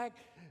people back,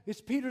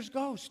 it's Peter's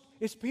ghost.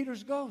 It's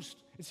Peter's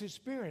ghost. It's his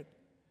spirit.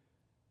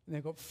 And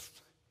they go,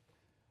 pfft.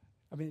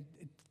 I mean,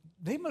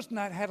 they must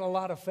not have had a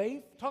lot of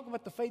faith. Talk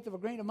about the faith of a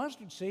grain of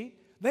mustard seed.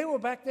 They were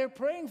back there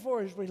praying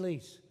for his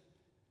release.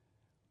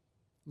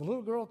 The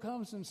little girl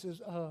comes and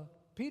says,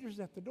 Peter's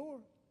at the door.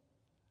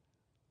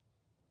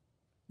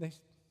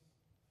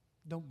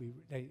 Don't be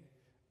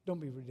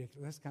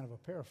ridiculous. That's kind of a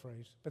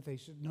paraphrase. But they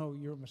said, no,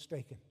 you're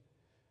mistaken.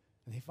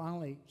 And they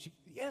finally,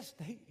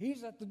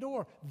 he's at the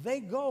door. They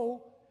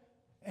go,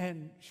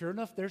 and sure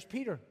enough, there's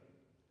Peter.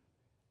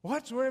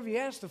 Whatsoever you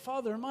ask the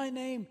Father in my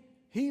name,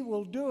 he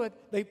will do it.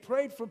 They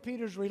prayed for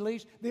Peter's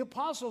release. The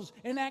apostles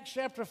in Acts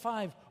chapter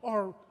 5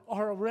 are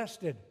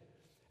arrested.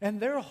 And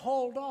they're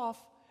hauled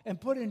off and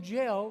put in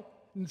jail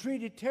and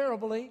treated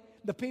terribly.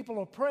 The people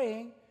are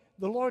praying.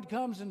 The Lord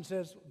comes and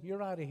says,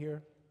 you're out of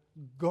here.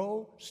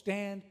 Go,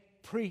 stand,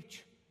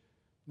 preach.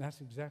 And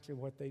that's exactly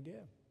what they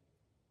did.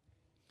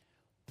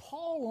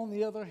 Paul, on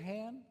the other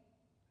hand,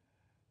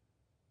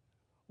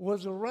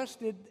 was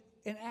arrested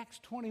in Acts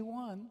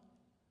 21.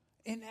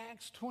 In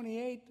Acts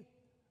 28,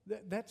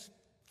 that's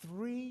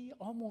 3,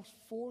 almost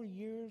 4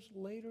 years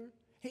later,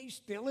 he's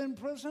still in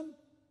prison.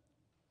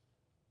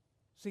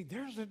 See,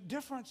 there's a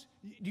difference.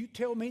 You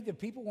tell me that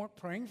people weren't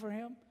praying for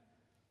him?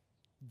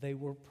 They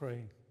were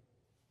praying.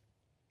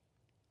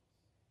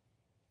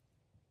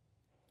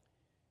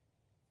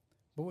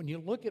 But when you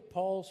look at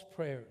Paul's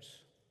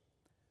prayers,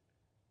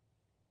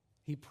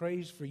 he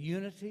prays for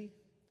unity.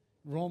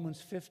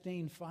 Romans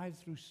 15, 5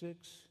 through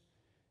 6.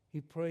 He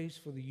prays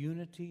for the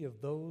unity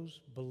of those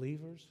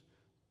believers.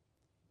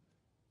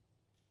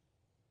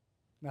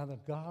 Now the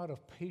God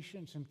of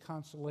patience and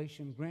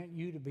consolation grant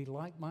you to be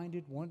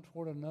like-minded one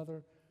toward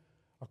another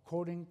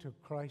according to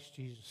Christ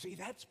Jesus. See,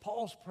 that's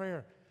Paul's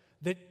prayer,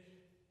 that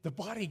the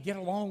body get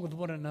along with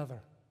one another.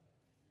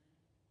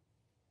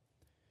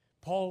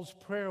 Paul's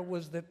prayer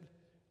was that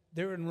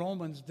there in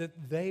Romans,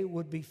 that they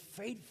would be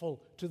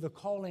faithful to the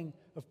calling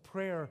of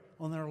prayer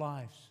on their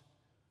lives.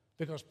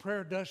 Because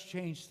prayer does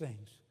change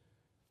things.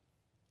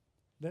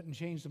 It doesn't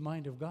change the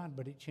mind of God,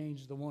 but it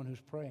changes the one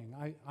who's praying.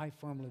 I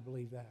firmly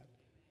believe that.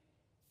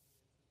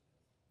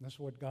 That's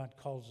what God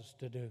calls us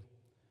to do,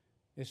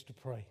 is to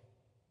pray.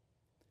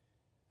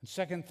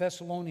 In 2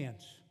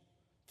 Thessalonians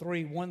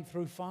 3, 1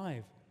 through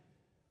 5,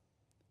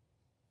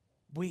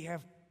 we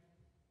have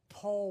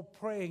Paul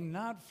praying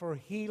not for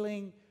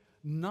healing,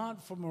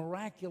 not for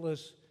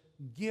miraculous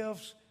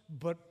gifts,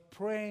 but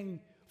praying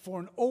for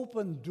an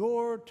open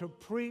door to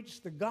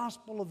preach the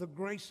gospel of the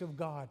grace of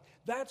God.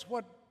 That's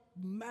what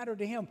mattered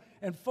to him.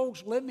 And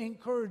folks, let me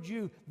encourage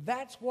you,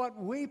 that's what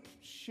we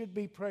should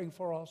be praying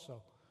for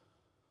also.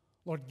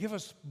 Lord, give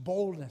us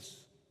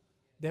boldness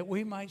that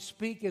we might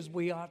speak as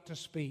we ought to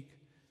speak.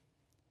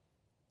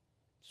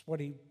 That's what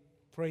he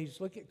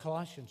prays. Look at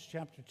Colossians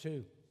chapter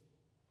 4,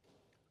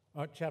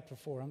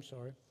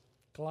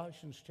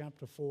 Colossians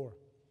chapter 4.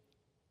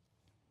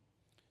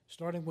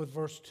 Starting with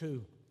verse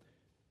 2.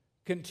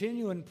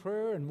 Continue in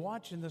prayer and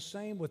watch in the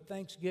same with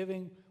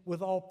thanksgiving,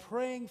 with all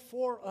praying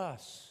for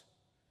us,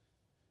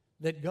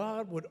 that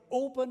God would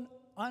open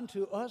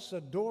unto us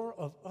a door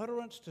of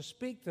utterance to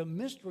speak the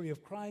mystery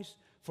of Christ,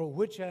 for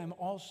which I am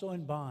also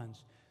in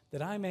bonds,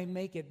 that I may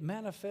make it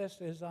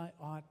manifest as I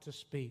ought to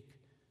speak.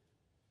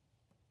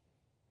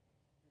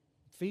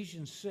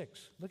 Ephesians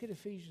 6. Look at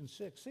Ephesians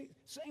 6. See,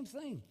 same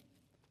thing.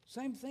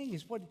 Same thing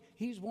is what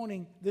he's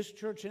wanting this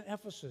church in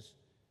Ephesus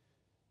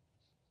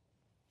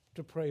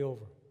to pray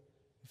over.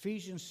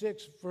 Ephesians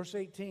 6, verse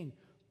 18.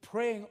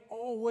 Praying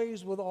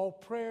always with all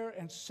prayer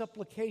and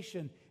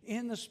supplication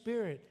in the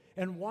Spirit,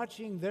 and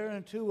watching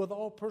thereunto with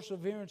all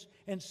perseverance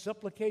and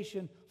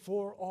supplication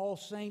for all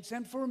saints,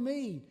 and for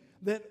me,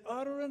 that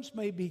utterance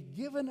may be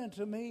given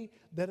unto me,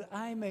 that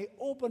I may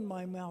open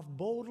my mouth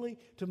boldly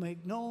to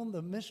make known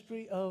the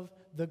mystery of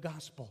the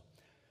gospel.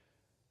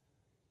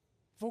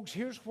 Folks,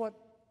 here's what,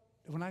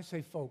 when I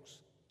say folks,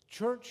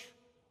 church,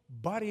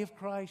 body of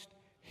Christ,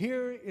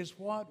 here is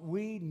what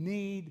we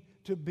need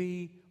to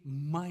be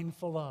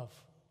mindful of.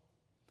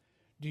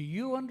 Do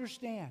you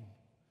understand?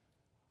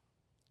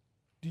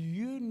 Do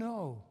you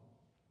know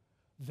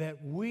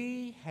that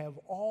we have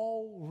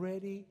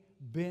already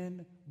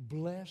been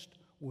blessed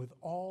with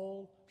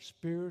all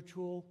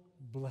spiritual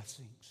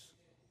blessings?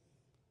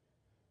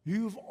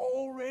 You've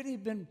already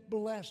been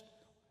blessed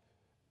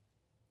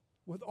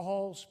with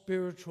all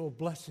spiritual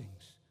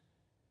blessings.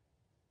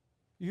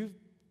 You've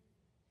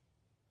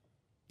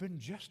been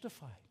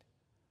justified.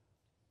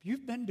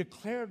 You've been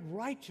declared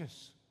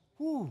righteous.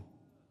 Whew.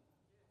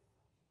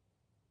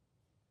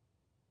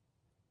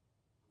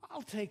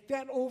 I'll take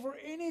that over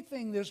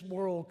anything this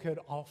world could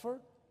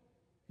offer.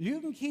 You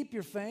can keep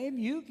your fame.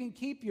 You can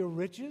keep your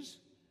riches.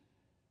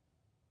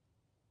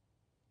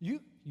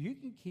 You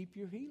can keep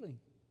your healing.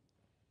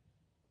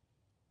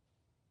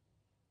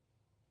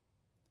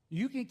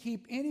 You can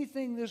keep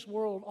anything this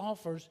world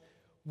offers.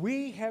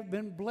 We have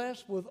been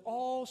blessed with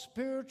all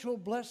spiritual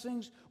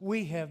blessings.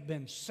 We have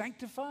been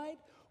sanctified.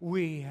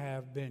 We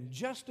have been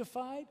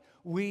justified.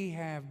 We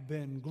have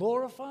been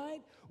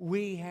glorified.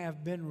 We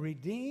have been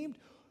redeemed.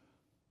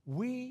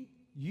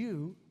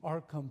 You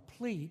are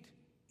complete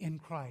in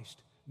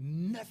Christ.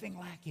 Nothing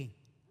lacking.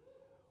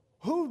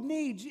 Who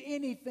needs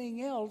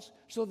anything else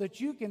so that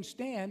you can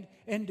stand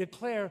and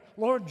declare,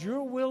 Lord,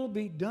 your will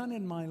be done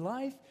in my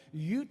life.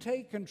 You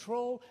take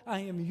control.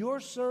 I am your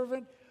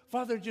servant.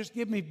 Father, just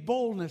give me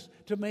boldness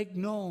to make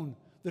known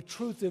the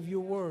truth of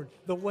your word,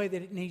 the way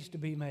that it needs to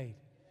be made.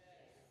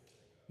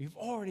 You've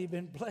already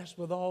been blessed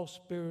with all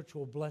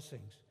spiritual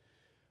blessings.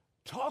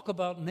 Talk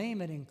about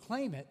name it and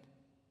claim it.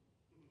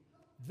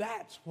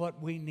 That's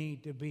what we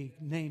need to be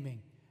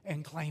naming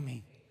and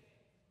claiming,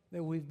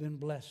 that we've been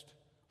blessed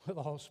with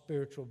all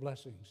spiritual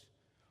blessings.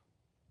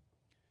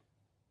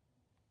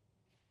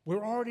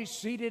 We're already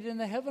seated in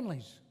the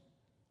heavenlies.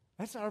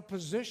 That's our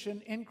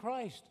position in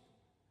Christ.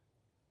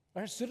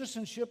 Our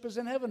citizenship is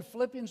in heaven.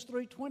 Philippians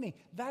 3:20.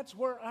 That's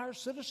where our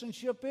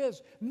citizenship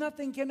is.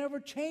 Nothing can ever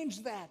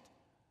change that.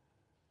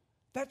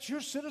 That's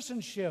your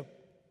citizenship.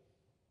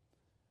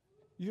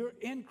 You're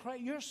in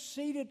Christ. You're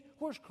seated.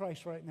 Where's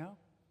Christ right now?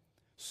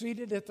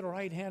 Seated at the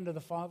right hand of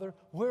the Father.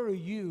 Where are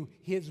you,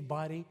 his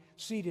body,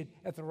 seated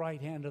at the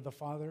right hand of the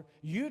Father?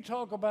 You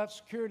talk about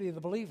security of the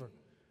believer.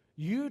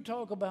 You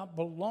talk about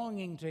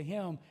belonging to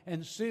him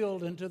and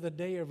sealed into the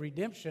day of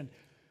redemption.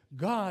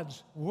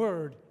 God's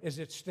word is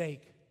at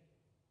stake.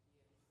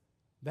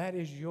 That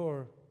is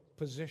your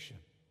position.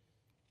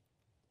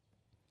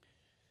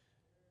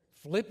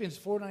 Philippians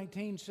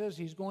 4:19 says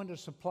he's going to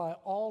supply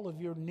all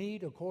of your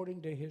need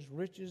according to his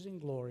riches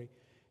and glory.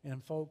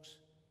 And folks,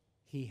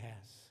 he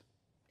has.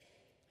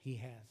 He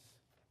has.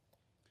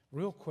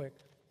 Real quick,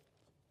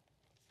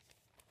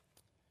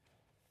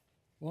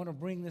 I want to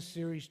bring this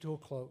series to a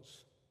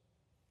close.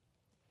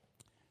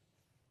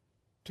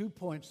 2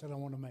 points that I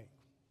want to make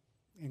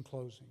in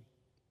closing.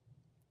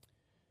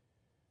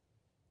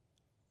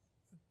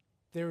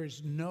 There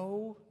is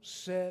no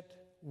set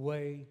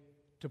way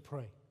to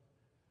pray.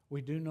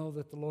 We do know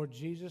that the Lord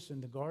Jesus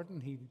in the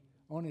garden,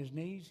 on his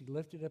knees, he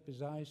lifted up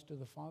his eyes to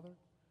the Father.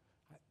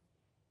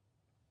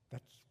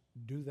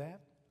 Do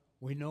that.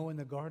 We know in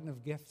the Garden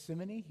of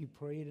Gethsemane, he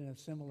prayed in a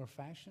similar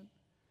fashion.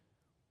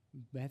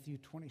 Matthew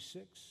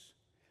 26.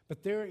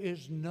 But there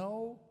is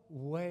no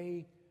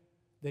way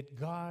that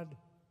God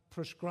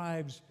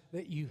prescribes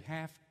that you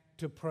have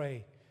to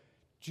pray.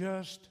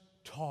 Just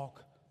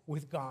talk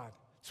with God.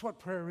 That's what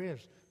prayer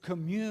is.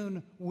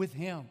 Commune with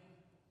him.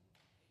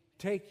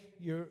 Take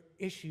your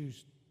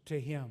issues to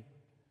him.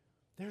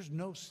 There's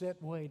no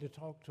set way to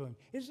talk to him.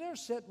 Is there a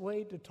set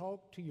way to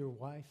talk to your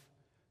wife?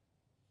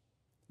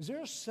 Is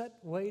there a set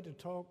way to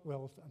talk?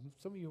 Well,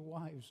 some of your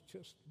wives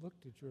just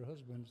looked at your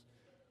husbands.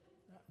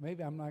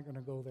 Maybe I'm not going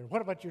to go there.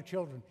 What about your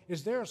children?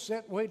 Is there a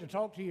set way to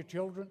talk to your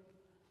children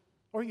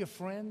or your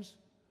friends?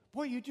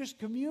 Boy, you just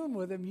commune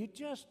with them. You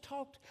just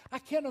talk. I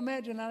can't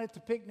imagine out at the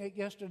picnic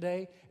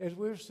yesterday as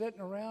we were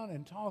sitting around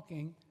and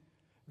talking,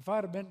 if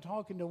I'd have been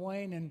talking to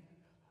Wayne and,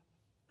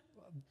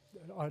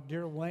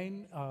 dear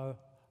Wayne, how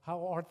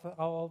art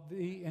thou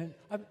thee? And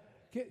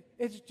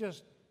it's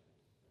just,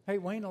 hey,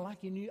 Wayne, I like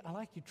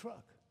your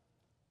truck.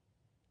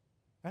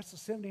 That's a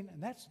 70,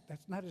 and that's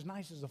not as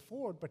nice as a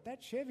Ford, but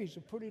that Chevy's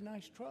a pretty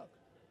nice truck.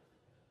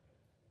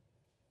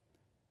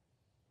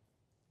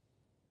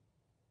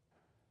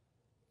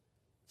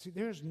 See,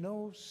 there's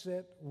no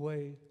set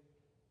way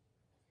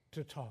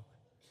to talk.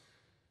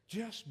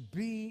 Just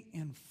be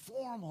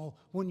informal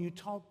when you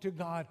talk to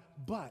God,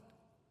 but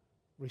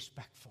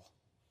respectful.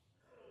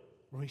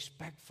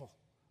 Respectful.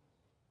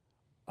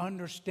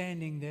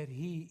 Understanding that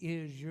He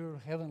is your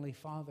Heavenly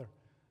Father,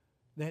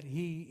 that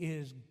He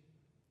is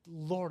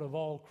Lord of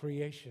all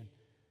creation.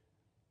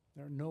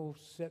 There are no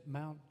set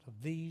amount of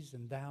these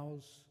and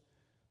thous.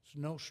 There's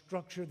no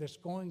structure that's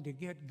going to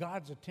get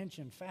God's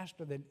attention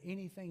faster than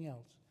anything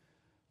else.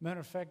 Matter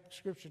of fact,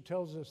 Scripture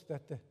tells us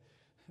that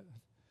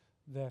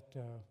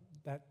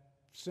that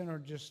sinner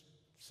just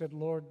said,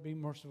 "Lord, be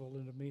merciful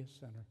unto me, a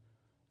sinner."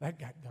 That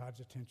got God's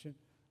attention.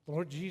 The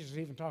Lord Jesus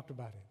even talked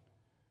about it.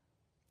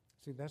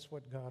 See, that's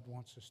what God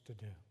wants us to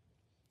do.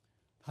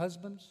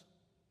 Husbands,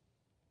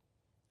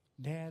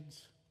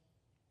 dads,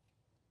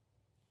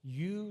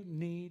 you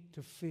need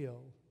to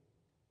feel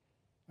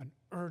an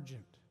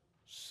urgent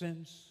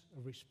sense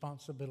of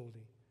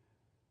responsibility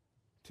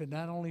to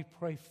not only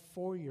pray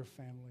for your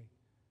family,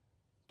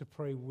 to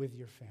pray with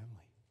your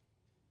family.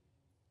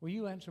 Will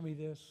you answer me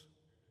this?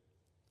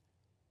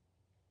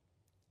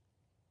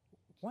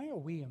 Why are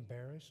we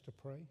embarrassed to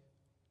pray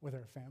with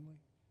our family?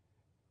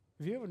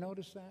 Have you ever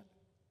noticed that?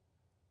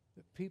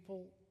 That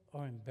people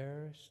are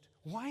embarrassed?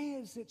 Why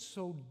is it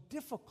so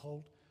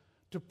difficult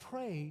to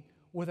pray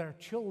with our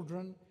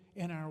children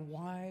and our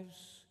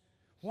wives?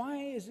 Why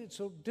is it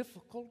so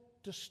difficult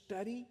to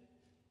study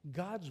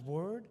God's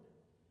Word?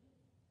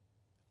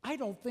 I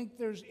don't think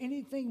there's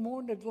anything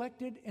more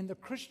neglected in the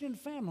Christian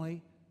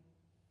family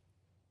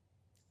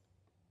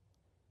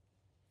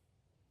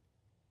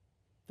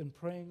than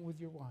praying with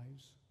your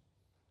wives,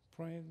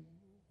 praying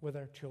with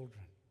our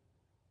children.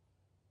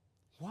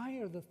 Why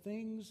are the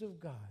things of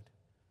God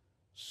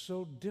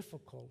so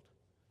difficult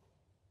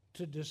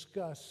to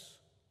discuss?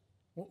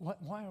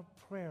 Why are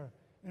prayer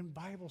and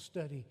Bible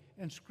study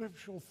and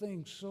scriptural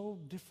things so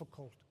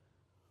difficult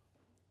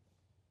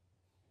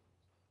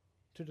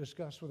to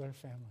discuss with our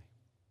family?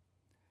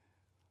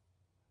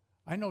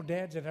 I know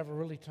dads that have a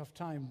really tough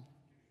time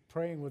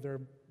praying with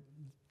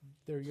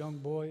their young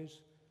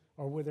boys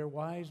or with their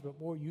wives, but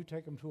boy, you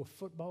take them to a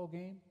football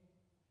game.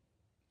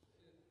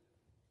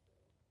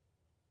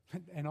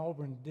 And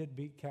Auburn did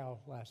beat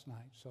Cal last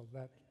night, so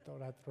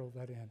thought I'd throw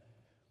that in.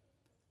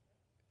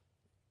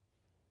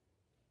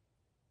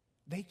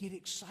 They get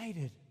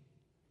excited.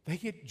 They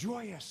get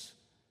joyous.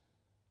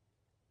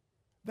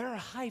 They're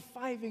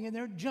high-fiving and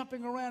they're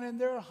jumping around and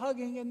they're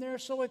hugging and they're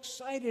so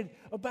excited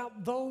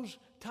about those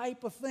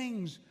type of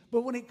things.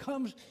 But when it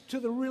comes to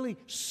the really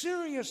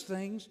serious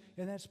things,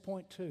 and that's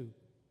point 2,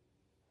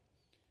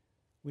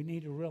 we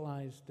need to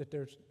realize that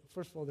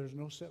first of all, there's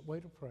no set way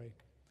to pray.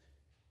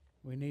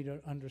 We need to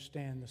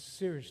understand the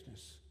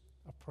seriousness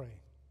of praying.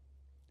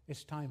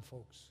 It's time,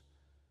 folks,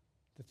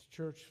 that the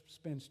church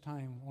spends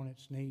time on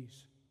its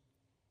knees,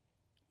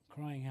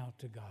 crying out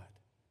to God.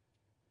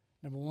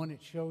 Number one,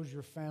 it shows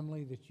your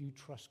family that you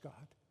trust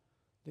God,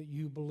 that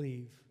you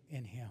believe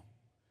in Him.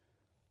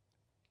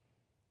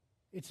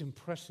 It's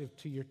impressive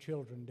to your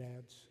children,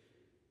 dads.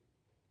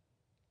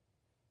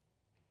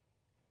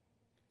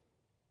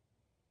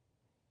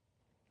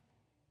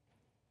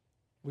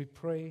 We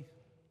pray,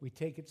 we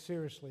take it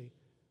seriously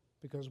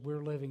because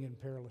we're living in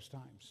perilous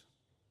times.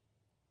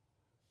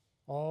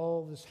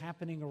 All this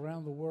happening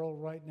around the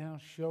world right now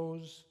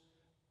shows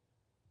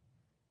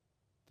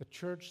the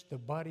church, the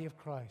body of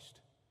Christ,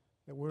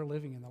 that we're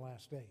living in the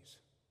last days.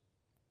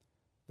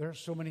 There are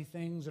so many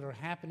things that are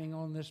happening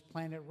on this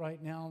planet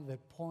right now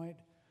that point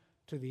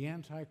to the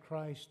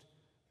Antichrist,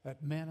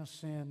 that man of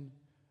sin,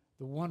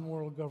 the one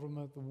world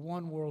government, the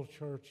one world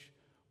church,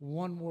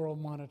 one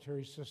world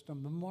monetary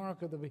system, the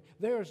mark of the beast.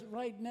 There's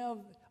right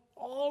now,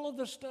 all of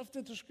the stuff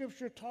that the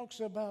Scripture talks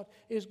about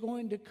is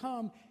going to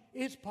come.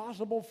 It's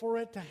possible for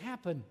it to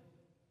happen.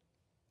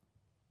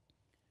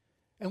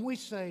 And we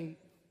say,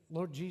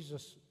 Lord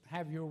Jesus,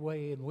 have your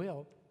way and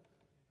will.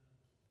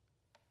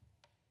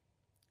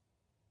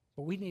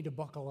 But we need to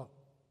buckle up.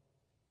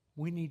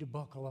 We need to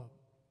buckle up.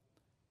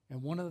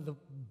 And one of the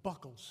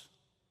buckles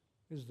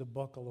is the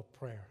buckle of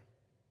prayer.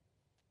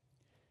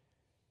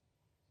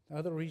 The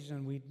other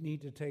reason we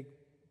need to take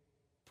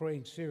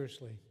praying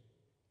seriously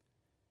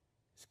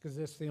is because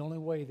that's the only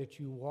way that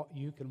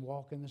you can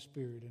walk in the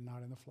Spirit and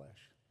not in the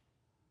flesh.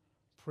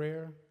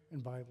 Prayer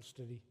and Bible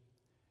study.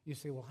 You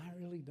say, well, I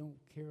really don't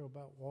care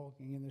about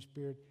walking in the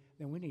Spirit.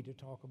 Then we need to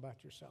talk about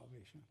your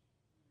salvation.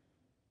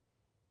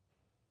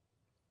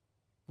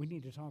 We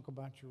need to talk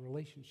about your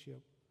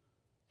relationship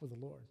with the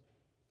Lord.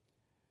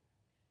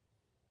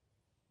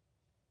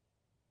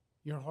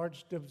 Your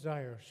heart's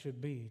desire should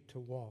be to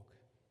walk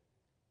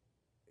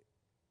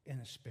in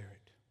the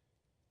Spirit.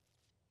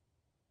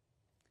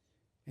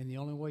 And the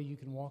only way you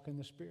can walk in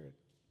the Spirit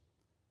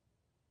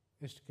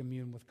is to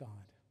commune with God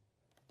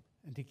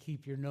and to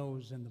keep your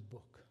nose in the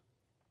book.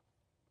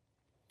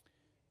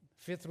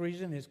 Fifth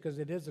reason is because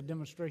it is a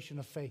demonstration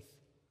of faith.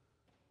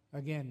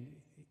 Again,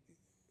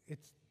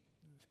 it's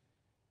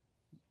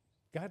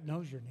God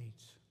knows your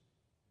needs.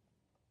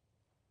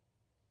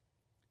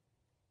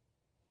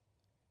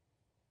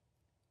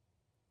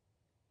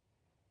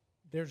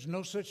 There's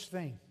no such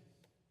thing.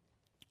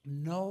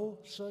 No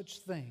such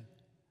thing.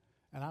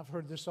 And I've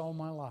heard this all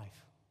my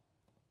life.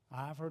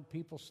 I've heard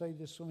people say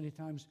this so many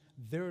times.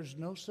 There is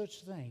no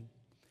such thing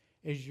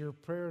as your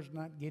prayers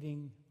not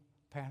getting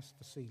past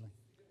the ceiling.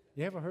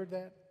 You ever heard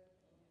that?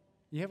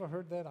 You ever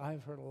heard that?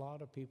 I've heard a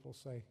lot of people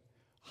say,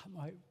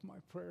 my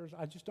prayers,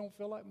 I just don't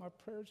feel like my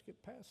prayers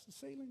get past the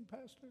ceiling,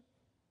 Pastor.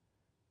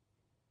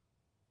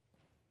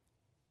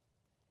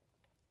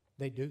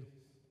 They do.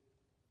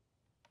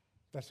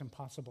 That's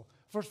impossible.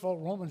 First of all,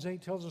 Romans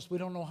 8 tells us we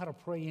don't know how to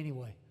pray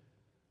anyway.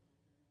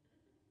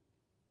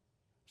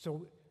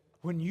 So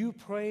when you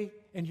pray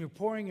and you're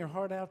pouring your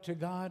heart out to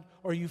God,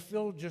 or you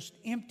feel just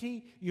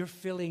empty, you're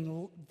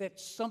feeling that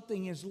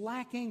something is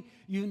lacking,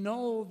 you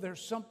know there's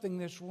something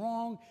that's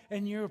wrong,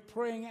 and you're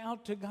praying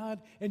out to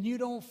God, and you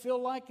don't feel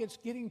like it's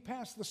getting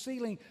past the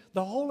ceiling,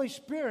 the Holy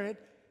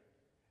Spirit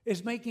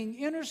is making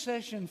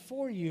intercession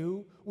for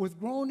you with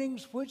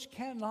groanings which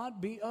cannot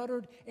be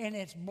uttered, and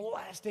it's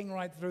blasting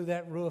right through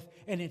that roof,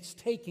 and it's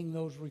taking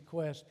those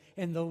requests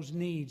and those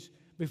needs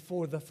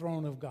before the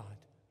throne of God.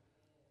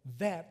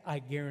 That I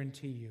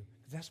guarantee you.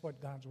 That's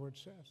what God's Word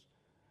says.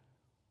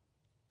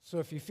 So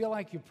if you feel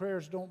like your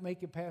prayers don't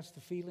make it past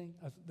the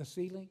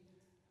ceiling,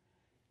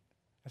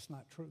 that's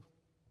not true.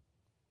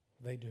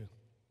 They do.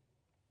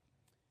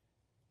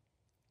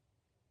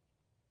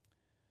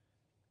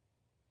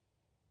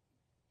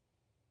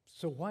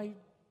 So why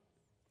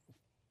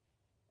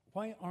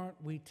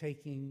aren't we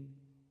taking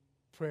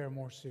prayer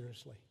more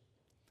seriously?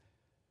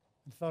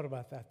 I thought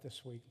about that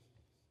this week.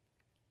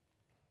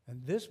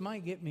 And this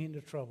might get me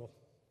into trouble.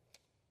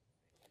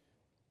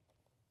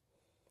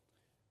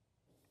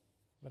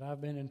 But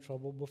I've been in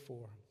trouble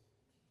before.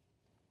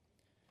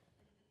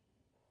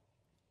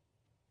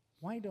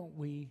 Why don't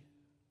we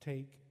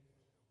take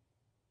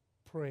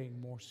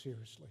praying more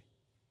seriously?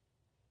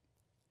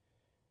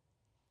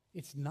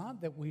 It's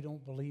not that we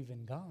don't believe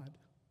in God.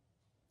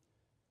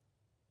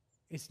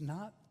 It's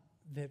not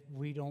that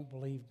we don't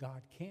believe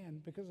God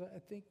can, because I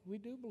think we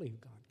do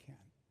believe God can.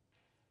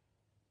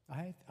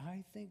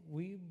 I think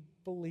we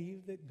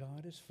believe that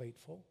God is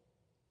faithful.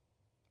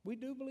 We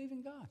do believe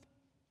in God.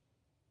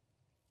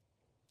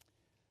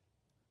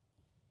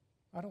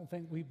 I don't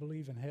think we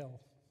believe in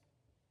hell.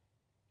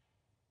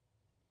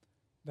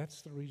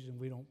 That's the reason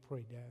we don't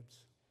pray,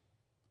 dads.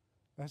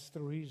 That's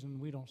the reason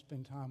we don't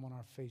spend time on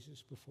our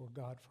faces before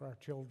God for our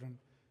children,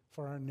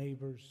 for our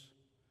neighbors.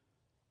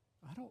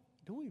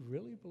 Do we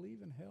really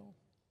believe in hell?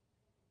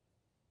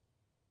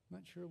 I'm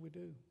not sure we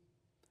do.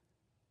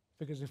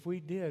 Because if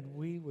we did,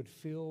 we would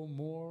feel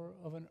more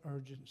of an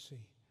urgency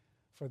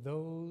for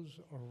those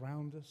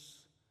around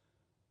us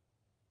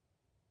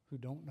who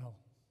don't know.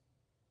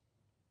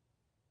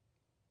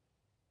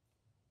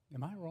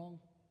 Am I wrong?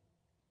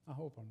 I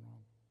hope I'm wrong.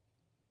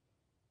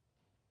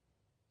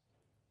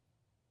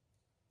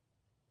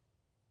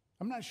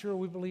 I'm not sure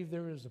we believe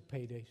there is a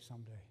payday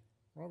someday.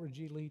 Robert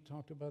G. Lee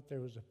talked about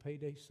there was a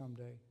payday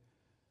someday.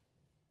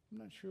 I'm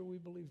not sure we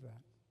believe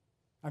that.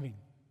 I mean,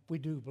 we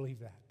do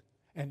believe that.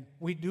 And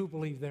we do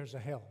believe there's a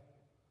hell.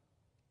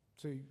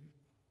 So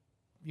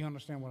you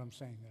understand what I'm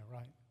saying there,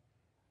 right?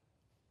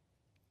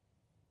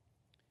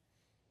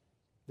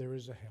 There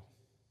is a hell.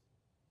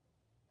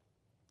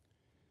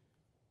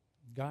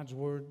 God's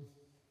Word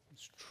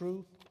is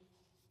true.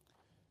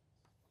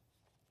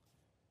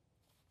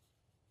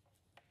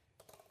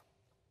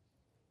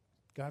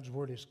 God's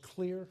Word is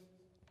clear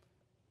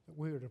that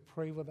we are to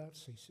pray without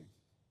ceasing,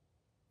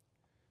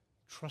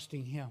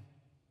 trusting Him,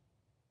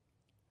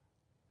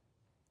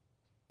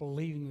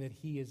 believing that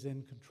He is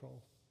in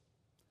control,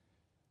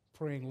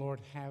 praying, Lord,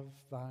 have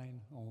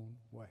thine own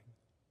way.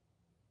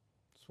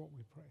 That's what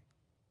we pray.